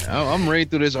 man. I'm reading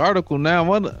through this article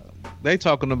now. They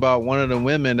talking about one of the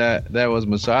women that was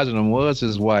massaging him was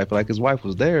his wife. Like his wife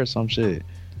was there or some shit.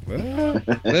 Well,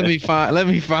 let me find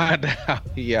out.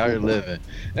 He out here living.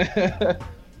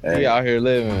 He out here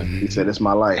living. He said, "It's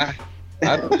my life."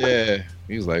 Yeah.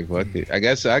 He was like, "Fuck it." I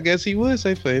guess he would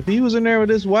say, if he was in there with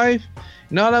his wife,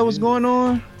 that was going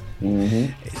on.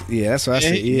 Mm-hmm. Yeah, that's what I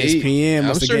said. ESPN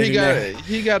must have given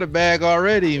he got a bag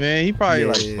already, man. He probably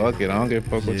fuck it. I don't give a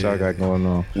fuck what y'all got going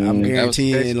on. I'm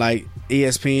guaranteeing,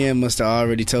 ESPN must have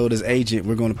already told his agent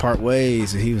we're going to part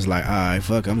ways, and he was like, "All right,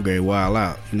 fuck, I'm going to wild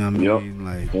out." You know what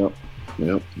I mean?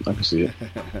 Yep. I can see it.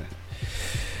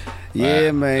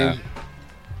 Yeah, man.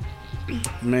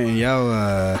 Man,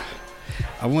 y'all.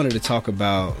 I wanted to talk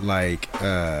about you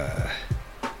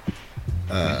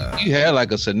had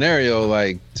a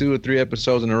scenario 2 or 3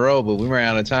 episodes in a row, but we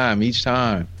ran out of time each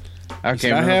time. I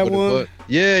can't remember what.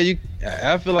 Yeah,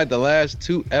 I feel like the last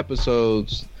 2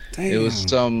 episodes. Damn. It was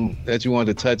some that you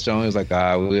wanted to touch on. It was like,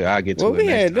 I'll get to it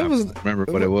next time. I don't remember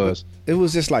what it was. It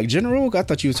was just general. I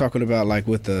thought you were talking about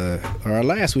with or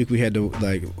last week we had or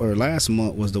last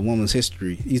month was the woman's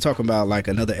history. You talking about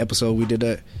another episode we did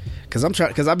that?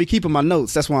 Because I be keeping my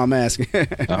notes. That's why I'm asking. I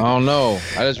don't know.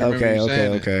 I just remember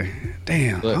Okay.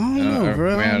 Damn. Look, I don't know,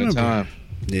 bro. Ran out of time.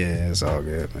 Yeah, it's all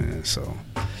good, man. So,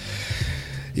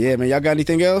 yeah, man. Y'all got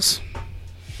anything else?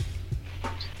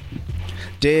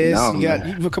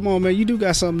 Dez, No, come on, man. You do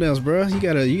got something else, bro. You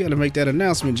gotta make that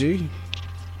announcement, G.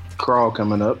 Crawl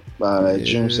coming up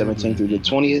June 17th through the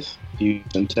 20th.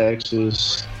 Houston,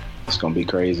 Texas. It's gonna be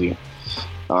crazy.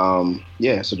 So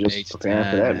just preparing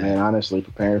for that, man. Honestly,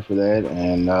 preparing for that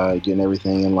and getting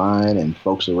everything in line, and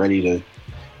folks are ready to.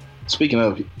 Speaking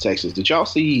of Texas, did y'all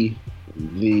see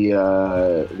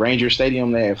the Ranger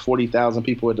Stadium? They had 40,000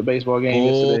 people at the baseball game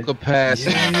yesterday. Full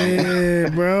capacity. Yeah,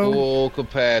 bro. Full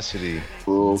capacity.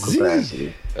 Full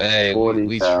capacity. Hey,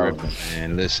 we tripping,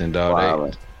 man. Listen, dog.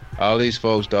 Wow. All these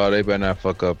folks, dog, they better not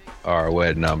fuck up our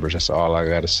wed numbers. That's all I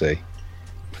gotta say.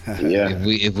 Yeah.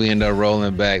 If we end up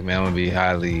rolling back, man, I'm gonna be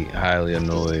highly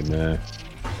annoyed, man.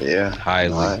 Yeah.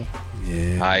 Highly.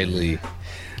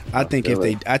 I think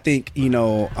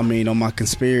on my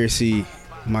conspiracy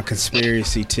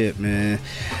tip, man,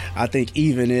 I think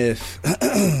even if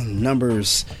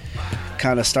numbers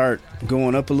kind of start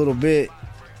going up a little bit,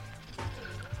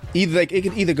 it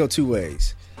can either go two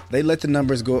ways. They let the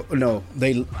numbers go. No,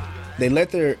 they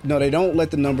don't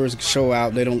let the numbers show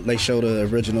out. They show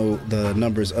the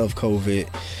numbers of COVID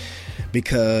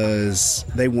because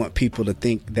they want people to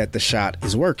think that the shot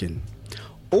is working.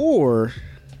 Or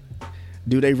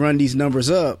do they run these numbers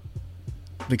up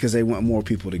because they want more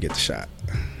people to get the shot?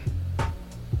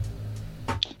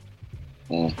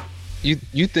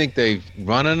 You think they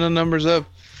running the numbers up?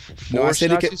 No, I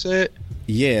said you said?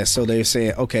 Yeah, so they're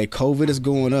saying, okay, COVID is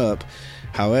going up.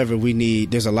 However,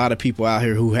 there's a lot of people out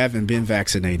here who haven't been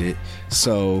vaccinated.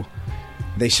 So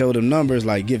they show them numbers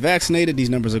like, get vaccinated, these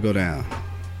numbers will go down.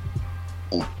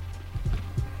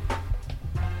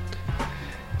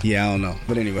 Yeah, I don't know.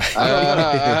 But anyway. I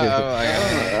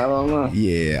don't know.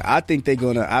 Yeah, I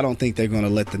don't think they're gonna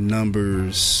let the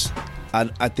numbers.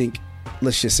 I think,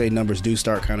 let's just say numbers do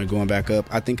start kind of going back up.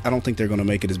 I don't think they're gonna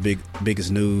make it as big as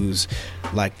news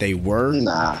like they were.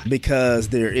 Nah, because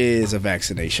there is a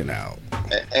vaccination out.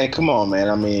 And come on, man.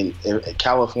 I mean,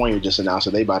 California just announced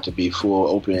that they about to be full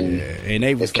open. Yeah, and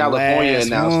they was if California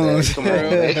announced that, come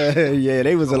on, yeah,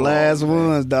 they was the last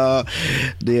ones, dog.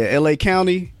 The LA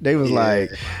County, they was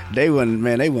they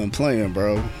wasn't playing,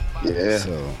 bro. Yeah.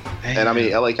 So, and I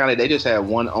mean, LA County, they just had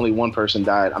only one person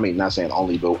died. I mean, not saying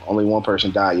only, but only one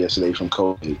person died yesterday from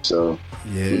COVID. So,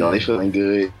 they feeling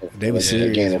good. They was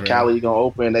serious, again, if bro. Cali gonna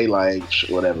open, they like,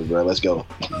 whatever, bro. Let's go.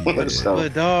 Yeah. So,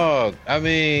 But dog, I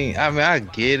mean, I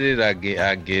get it. I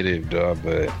get it, dog.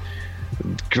 But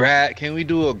can we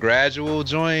do a gradual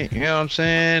joint? You know what I'm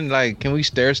saying? Like, can we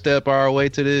stair step our way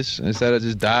to this instead of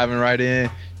just diving right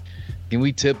in? Can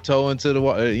we tiptoe into the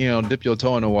water? Dip your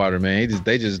toe in the water, man.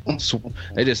 They just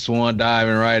swan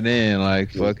diving right in,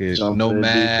 like fuck it, no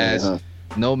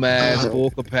mask,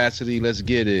 full capacity. Let's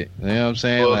get it. You know what I'm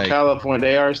saying? Well, like, California,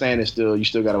 they are saying you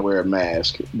still got to wear a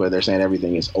mask, but they're saying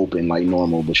everything is open like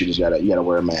normal, but you gotta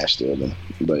wear a mask still.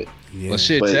 But well,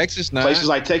 shit, Texas not. Places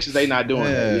like Texas, they not doing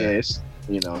that. Yeah, it's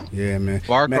Yeah, man.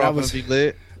 Bar crawl be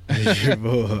lit.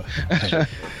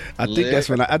 I think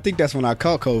that's when I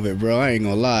caught COVID, bro. I ain't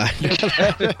gonna lie.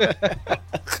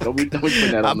 Don't be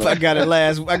putting that on I got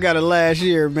it last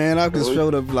year, man. I just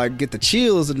showed up get the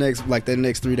chills the next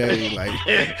 3 days. Like,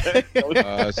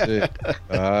 shit.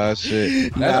 That's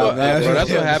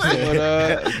what happened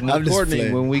with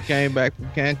Courtney when we came back from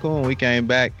Cancun. We came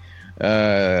back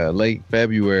late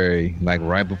February, like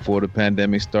right before the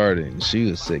pandemic started. And she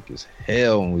was sick as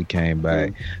hell when we came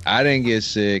back. I didn't get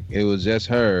sick. It was just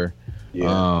her.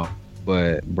 Yeah.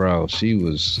 But bro, she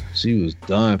was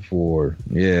done for.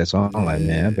 Yeah, so I'm like,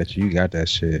 man, I bet you got that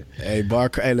shit. Hey,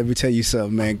 let me tell you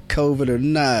something, man. COVID or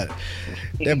not,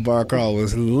 that bar crawl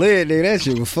was lit, nigga. That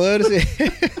shit was fun as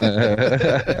hell.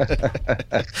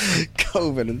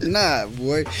 COVID or not,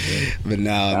 boy. But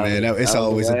nah, man, it's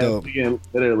always a dope.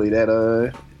 Literally,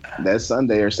 that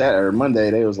Sunday or Saturday or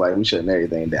Monday, they was like, we shutting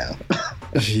everything down.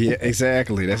 Yeah,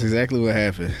 exactly. That's exactly what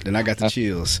happened. Then I got the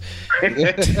chills. Hey,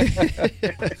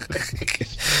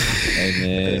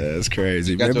 man. That's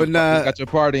crazy, man. But nah, you got your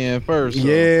party in first. So.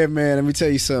 Yeah, man. Let me tell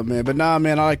you something, man. But nah,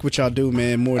 man, I like what y'all do,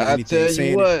 man. More than anything. I tell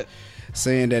you what.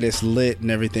 Saying that it's lit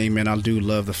and everything, man. I do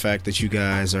love the fact that you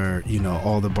guys are,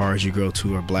 all the bars you go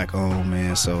to are black owned,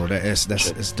 man. So it's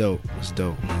dope. It's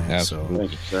dope, man. Absolutely.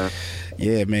 Thank you, sir.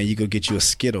 Yeah, man. You go get you a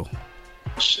Skittle.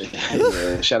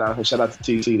 Yeah, shout out to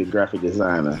TT, the graphic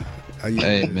designer.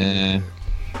 Hey, man.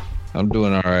 I'm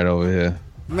doing all right over here.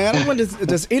 Man, I wonder,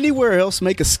 does anywhere else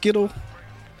make a Skittle?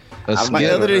 A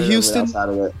Skittle? Other than Houston?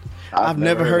 I've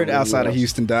never heard it outside of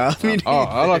Houston, dog. I mean,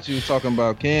 I thought you was talking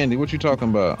about candy. What you talking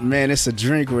about? man, it's a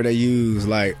drink where they use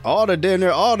like all the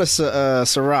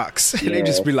Cirocs. And they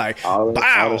just be like, all the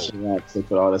bow. Cirocs, they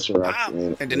put all the Cirocs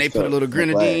in. And then they put a little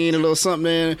grenadine, a little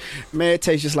something in. Man, it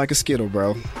tastes just like a Skittle,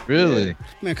 bro. Really?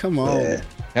 Man, come on. Yeah.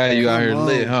 How you out here Come on.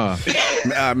 lit,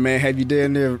 huh? Man, have you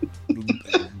down there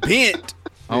bent?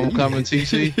 Homecoming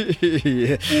TC?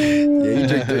 Yeah, you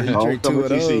drink two of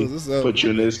those. What's up? Put you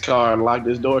in this car and lock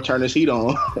this door, turn this heat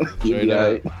on. You'll Straight be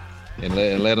all up. And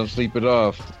let them sleep it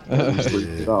off. right. Sleep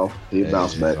it off. He'll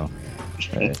bounce back.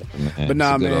 But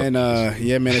nah, man.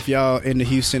 Yeah, man. If y'all in the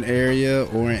Houston area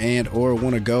or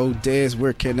want to go, Des,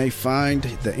 where can they find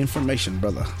the information,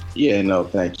 brother? Yeah, no,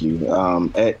 thank you. On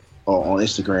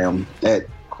Instagram at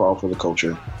Crawl for the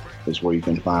Culture is where you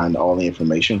can find all the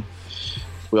information.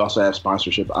 We also have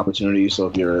sponsorship opportunities. So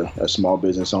if you're a small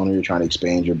business owner, you're trying to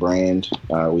expand your brand,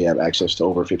 we have access to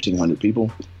over 1,500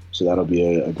 people. So that'll be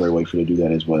a great way for you to do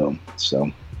that as well. So,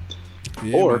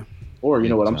 Yeah, or you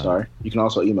know what? I'm Anytime. sorry. You can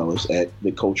also email us at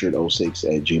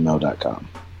thecultured06@gmail.com.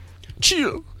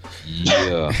 chill.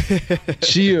 Yeah.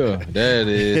 Cheer. That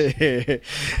is.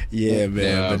 Yeah, man.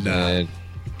 Yeah, But nah. man.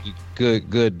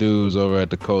 Good dudes over at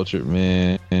the Culture,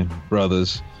 man.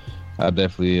 Brothers. I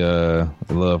definitely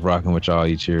love rocking with y'all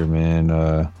each year,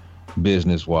 man.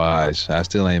 Business wise, I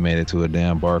still ain't made it to a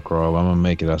damn bar crawl. I'm gonna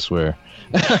make it, I swear.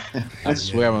 I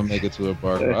swear I'm gonna make it to a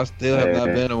bar crawl. I still have not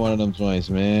been to one of them joints,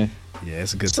 man. Yeah,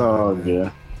 it's a good It's all time.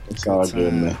 good. It's Good all time.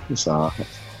 good, man. It's all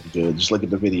good. Just look at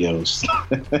the videos.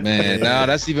 Man, nah,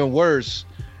 that's even worse.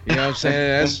 You know what I'm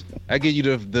saying? I give you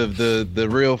the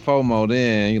real FOMO.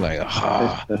 Then you like,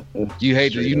 you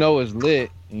hate it. You know it's lit,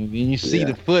 and you see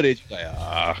the footage. You're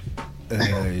like,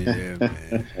 Yeah,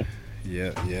 man.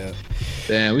 Yeah.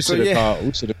 damn. We So, should have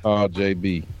yeah. called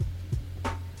JB.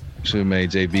 Should have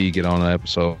made JB get on an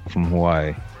episode from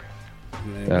Hawaii.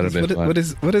 Man, That'd have been fun.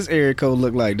 what does area code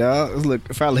look like, dog? It's look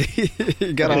probably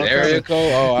got all Area kinds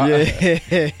code? Oh, yeah.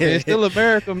 it's still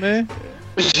America, man.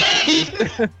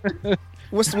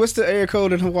 What's the area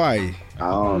code in Hawaii? I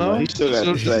don't know. He still got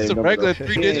the It's same a number, regular though.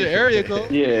 3-digit area code.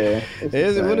 Yeah.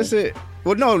 Is it? What is it?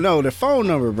 Well, no, the phone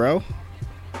number, bro.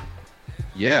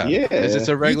 Yeah. Yeah. It's just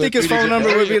a You regular. think his phone 3-digit number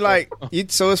would be area like?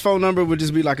 So his phone number would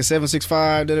just be like a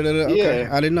 765. Okay, Yeah.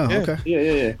 I didn't know. Yeah. Okay,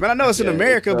 Yeah. man, I know it's in Yeah,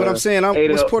 America, it's, but I'm saying what's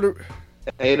 80 Puerto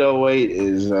 808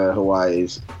 is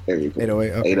Hawaii's area code.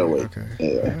 808? Okay, 808. okay.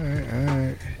 Yeah. All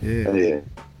right, yeah.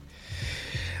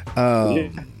 Yeah.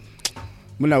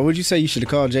 Well, no, would you say you should have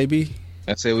called JB?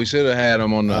 I said we should have had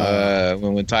him on the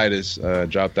when Titus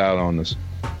dropped out on us.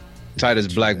 Titus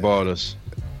blackballed us.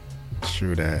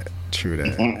 True that.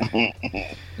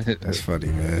 That's funny,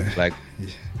 man. Like,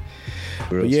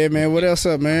 But yeah, man. What else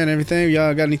up, man? Everything?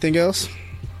 Y'all got anything else?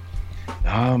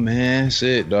 oh man,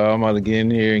 shit, dog. I'm about to get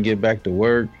in here and get back to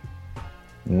work.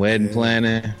 Wedding Yeah.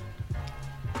 planning,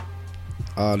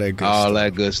 All that good all stuff.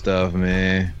 that good stuff,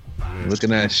 man.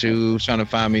 Looking at shoes, trying to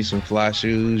find me some fly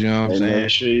shoes. You know what I'm Hey,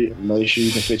 saying? make sure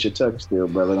you can fit your tuck still,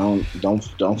 brother. Don't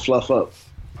fluff up.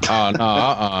 Oh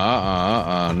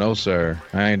no, no sir.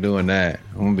 I ain't doing that.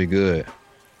 I'm gonna be good.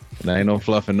 There ain't no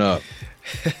fluffing up.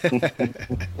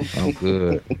 I'm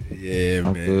good. Yeah,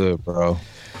 I'm man. good, bro.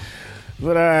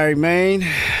 But all right, man.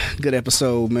 Good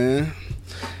episode, man.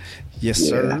 Yes,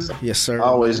 sir. Yeah. Yes, sir.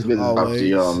 Always man. good to talk to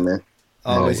y'all, man.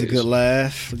 Always a Always. good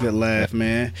laugh. Good laugh,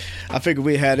 man. I figured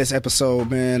we had this episode,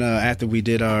 man, after we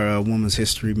did our Women's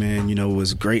History, man. You know, it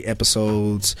was great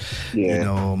episodes. Yeah. You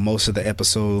know, most of the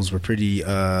episodes were pretty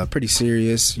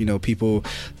serious. You know, people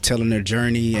telling their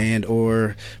journey and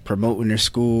or promoting their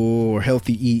school or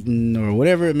healthy eating or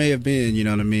whatever it may have been. You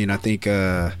know what I mean? I think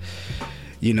I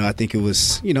think it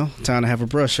was, time to have a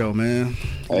brush show, man.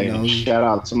 Hey, You know, shout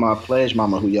out to my pledge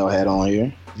mama who y'all had on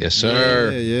here. Yes, sir.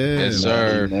 Yeah, Yes,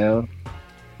 sir. Email,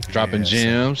 Dropping Yeah,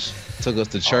 gems. Took us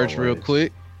to church real Always.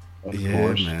 quick. of Yeah,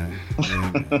 course. man.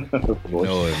 Yeah, man. Of course.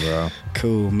 Know it, bro.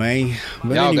 Cool, man.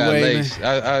 But Y'all got anyway, laced.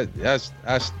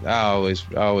 I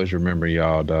always remember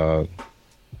y'all, dog.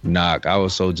 Knock. I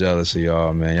was so jealous of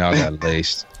y'all, man. Y'all got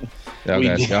laced. Y'all We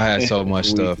did. had so much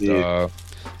We stuff, did. dog.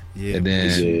 yeah, And We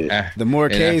then did. the more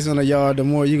and K's on the yard, the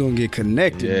more you gonna get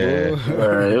connected, Yeah.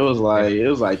 bro. It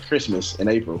was like Christmas in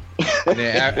April. And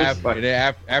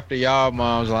then after y'all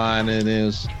mom's line, and it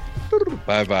was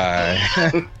bye bye.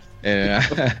 And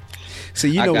So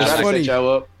you I know got what's Gotta funny? set y'all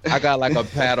up. I got like a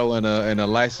paddle and a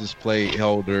license plate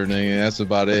holder, and that's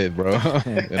about it, bro.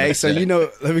 Hey, so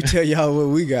let me tell y'all what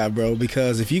we got, bro.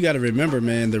 Because if you got to remember,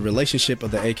 man, the relationship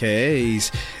of the AKAs,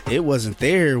 it wasn't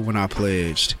there when I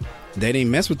pledged. They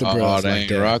didn't mess with the bros Oh, they like ain't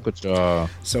that. rock with y'all.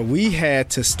 So we had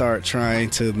to start trying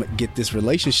to get this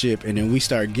relationship, and then we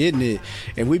started getting it,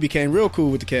 and we became real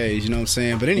cool with the K's. You know what I'm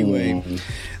saying? But anyway,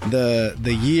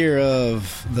 the year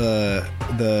of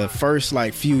the first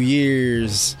like few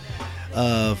years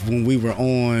of when we were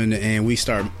on, and we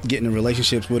started getting in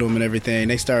relationships with them and everything,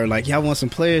 they started like, y'all want some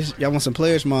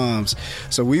players moms.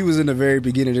 So we was in the very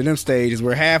beginning of them stages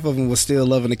where half of them was still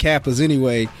loving the Kappas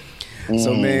anyway.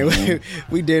 So man,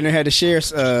 we didn't had to share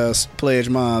pledge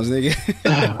moms,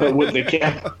 nigga. With the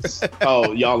cats.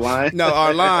 Oh, y'all lying? No,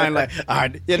 our line like, all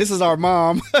right, yeah, this is our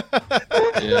mom.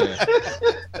 Yeah.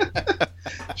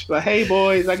 She's like, hey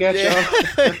boys, I got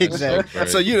y'all. Exactly.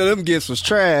 So you know them gifts was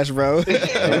trash, bro.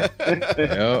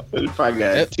 Yep. You probably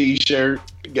got a t-shirt,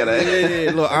 got a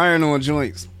Little iron on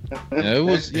joints. Yeah, it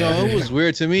was, it was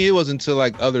weird to me. It wasn't until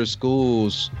like other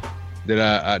schools that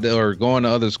I or going to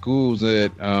other schools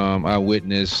that I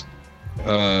witnessed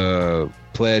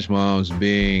pledge moms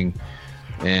being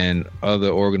in other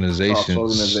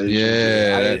organizations.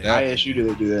 Yeah, ISU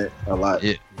did do that a lot.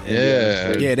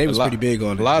 Yeah, they was pretty big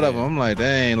on it. A lot of them, I'm like,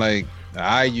 dang, like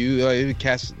IU, like,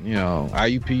 cats,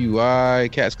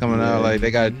 IUPUI, cats coming out, like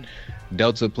they got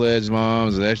Delta pledge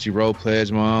moms, and SG Road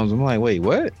pledge moms. I'm like, wait,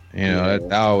 what?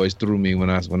 That always threw me when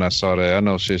I saw that. I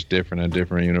know shit's different at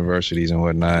different universities and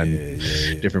whatnot,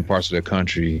 and different parts of the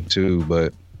country too.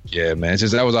 But yeah, man, it's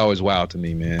just that was always wild to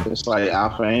me, man. It's like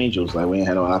Alpha Angels. Like we ain't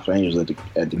had no Alpha Angels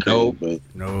at the Nope. crib,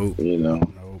 but Nope.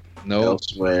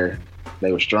 elsewhere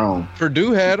they were strong.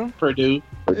 Purdue had them. Purdue.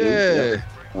 Yeah.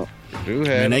 Purdue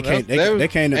had Man, them. they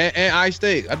came to, and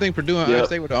I-State. I think Purdue and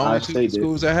I-State were the only two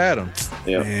schools that had them.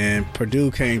 Yeah. and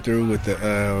Purdue came through with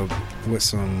with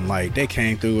some, like, they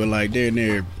came through with like they're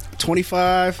near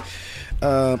 25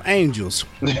 Angels.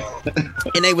 And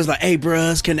they was like, hey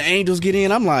bruh, can the Angels get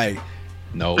in? I'm like,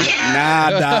 No. nah.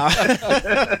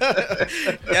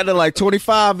 Yeah, they're like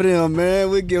 25 of them, man.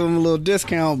 We give them a little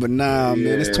discount, but nah,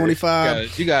 man, it's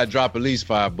 25. You gotta drop at least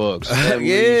 $5. At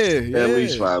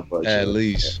least $5. At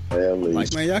least.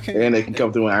 Like, man, y'all can't. And they can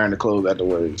come through and iron the clothes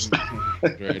afterwards.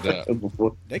 Straight up.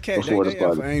 before They can't. before the They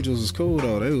party. for Angels was cool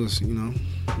though. They was,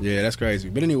 yeah, that's crazy.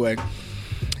 But anyway,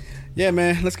 yeah,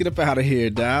 man, let's get up out of here,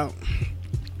 dog.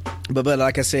 But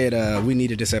like I said, we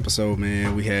needed this episode,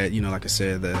 man. We had, like I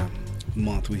said, the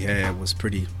month we had was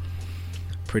pretty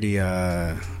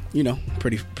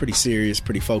serious,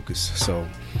 pretty focused. So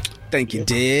thank you,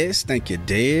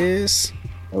 Dez.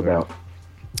 No doubt.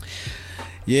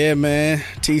 Yeah, man.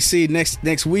 TC,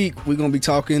 next week we're gonna be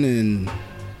talking, and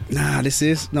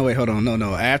hold on.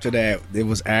 No. After that, it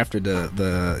was after the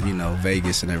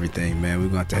Vegas and everything, man. We're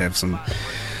gonna have to have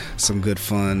some good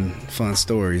fun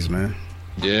stories, man.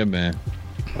 Yeah, man.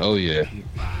 Oh yeah.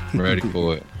 I'm ready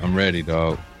for it. I'm ready,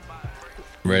 dog.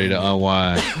 Ready to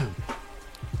unwind.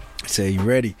 Say you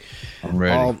ready? I'm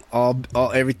ready.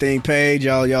 All everything paid.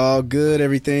 Y'all good.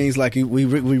 Everything's like we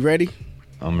ready.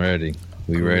 I'm ready.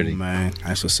 We Cool, ready, man.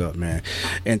 That's what's up, man.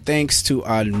 And thanks to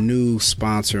our new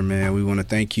sponsor, man. We want to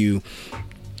thank you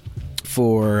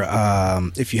for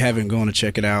if you haven't gone to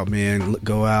check it out, man,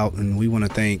 go out. And we want to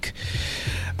thank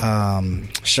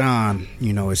Sean.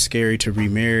 It's Scary to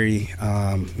Remarry.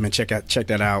 Man, check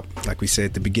that out. Like we said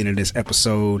at the beginning of this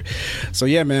episode. So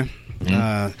yeah, man.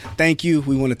 Thank you.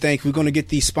 We're going to get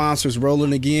these sponsors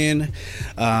rolling again.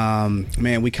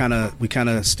 Man, we kind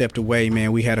of stepped away,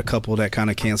 man. We had a couple that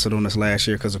kind of canceled on us last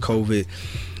year because of COVID,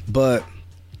 but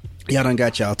y'all done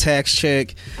got y'all tax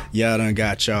check. Y'all done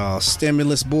got y'all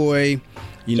stimulus, boy.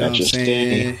 You know what I'm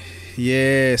saying?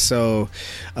 Yeah. So,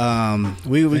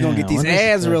 we're going to get these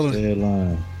ads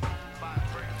rolling.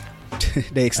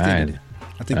 They extended it.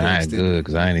 I think I ain't good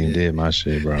because I ain't even did my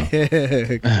shit, bro.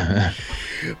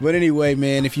 But anyway,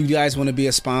 man, if you guys want to be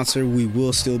a sponsor, we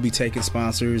will still be taking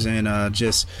sponsors, and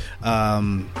just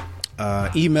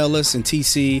email us and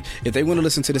TC if they want to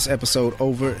listen to this episode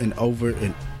over and over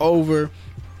and over,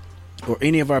 or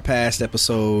any of our past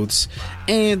episodes,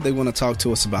 and they want to talk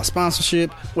to us about sponsorship.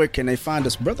 Where can they find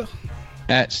us, brother?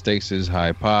 At Stakes is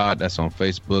High Pod. That's on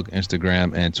Facebook,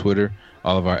 Instagram, and Twitter.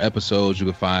 All of our episodes you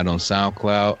can find on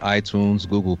SoundCloud, iTunes,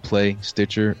 Google Play,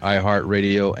 Stitcher,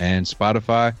 iHeartRadio, and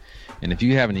Spotify. And if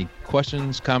you have any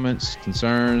questions, comments,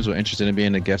 concerns, or interested in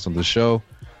being a guest on the show,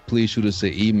 please shoot us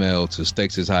an email to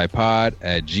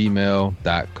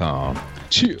stakesishighpod@gmail.com.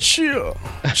 Chill.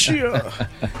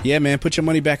 Yeah, man, put your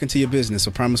money back into your business.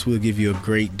 I promise we'll give you a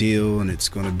great deal, and it's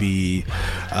going to be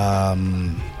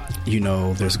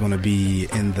There's going to be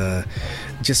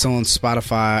just on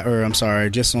Spotify, or I'm sorry,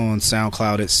 just on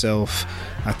SoundCloud itself,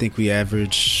 I think we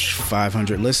average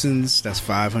 500 listens. That's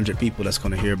 500 people that's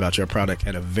going to hear about your product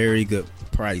at a very good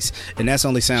price. And that's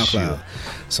only SoundCloud. Sure.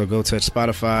 So go touch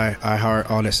Spotify,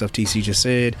 iHeart, all that stuff TC just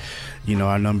said.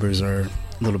 Our numbers are a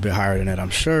little bit higher than that,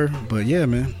 I'm sure. But yeah,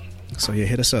 man. So yeah,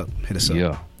 hit us up.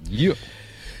 Yeah.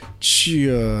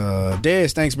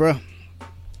 Dez, thanks, bro.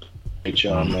 Hey,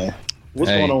 y'all, man. What's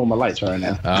going on with my lights right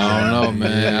now? I don't know,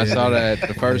 man. I saw that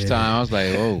the first time. I was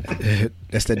like, "Whoa!"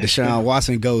 That's that Deshaun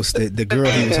Watson ghost, the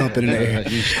girl he was humping in the air.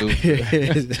 You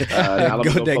stupid.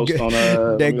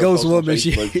 That ghost woman.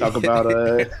 She talk about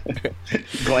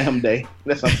Glam Day.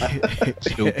 That's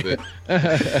stupid.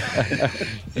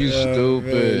 You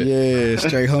stupid. Yeah,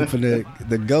 straight humping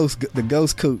the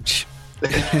ghost cooch.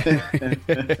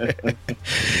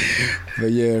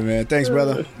 But yeah, man. Thanks,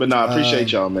 brother. But no, I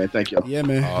appreciate y'all, man. Thank y'all. Yeah,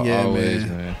 man. Always,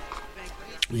 man.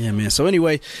 Yeah, man. So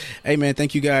anyway, hey, man,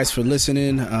 thank you guys for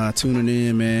listening, tuning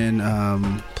in,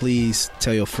 man. Please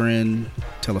tell your friend,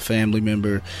 tell a family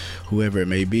member, whoever it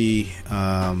may be.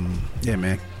 Yeah,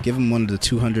 man. Give them one of the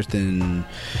 200th, and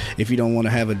if you don't want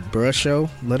to have a brush show,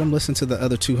 let them listen to the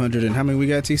other 200. And how many we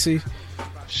got, TC?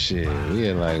 Shit, we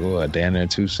at like damn near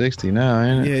 260 now,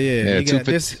 ain't it? Yeah.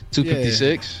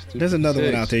 256. Yeah. There's another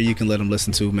one out there you can let them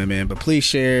listen to, man. But please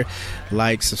share,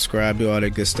 like, subscribe, do all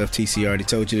that good stuff TC already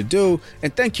told you to do.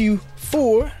 And thank you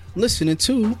for listening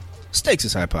to Stakes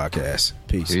is High Podcast.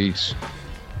 Peace.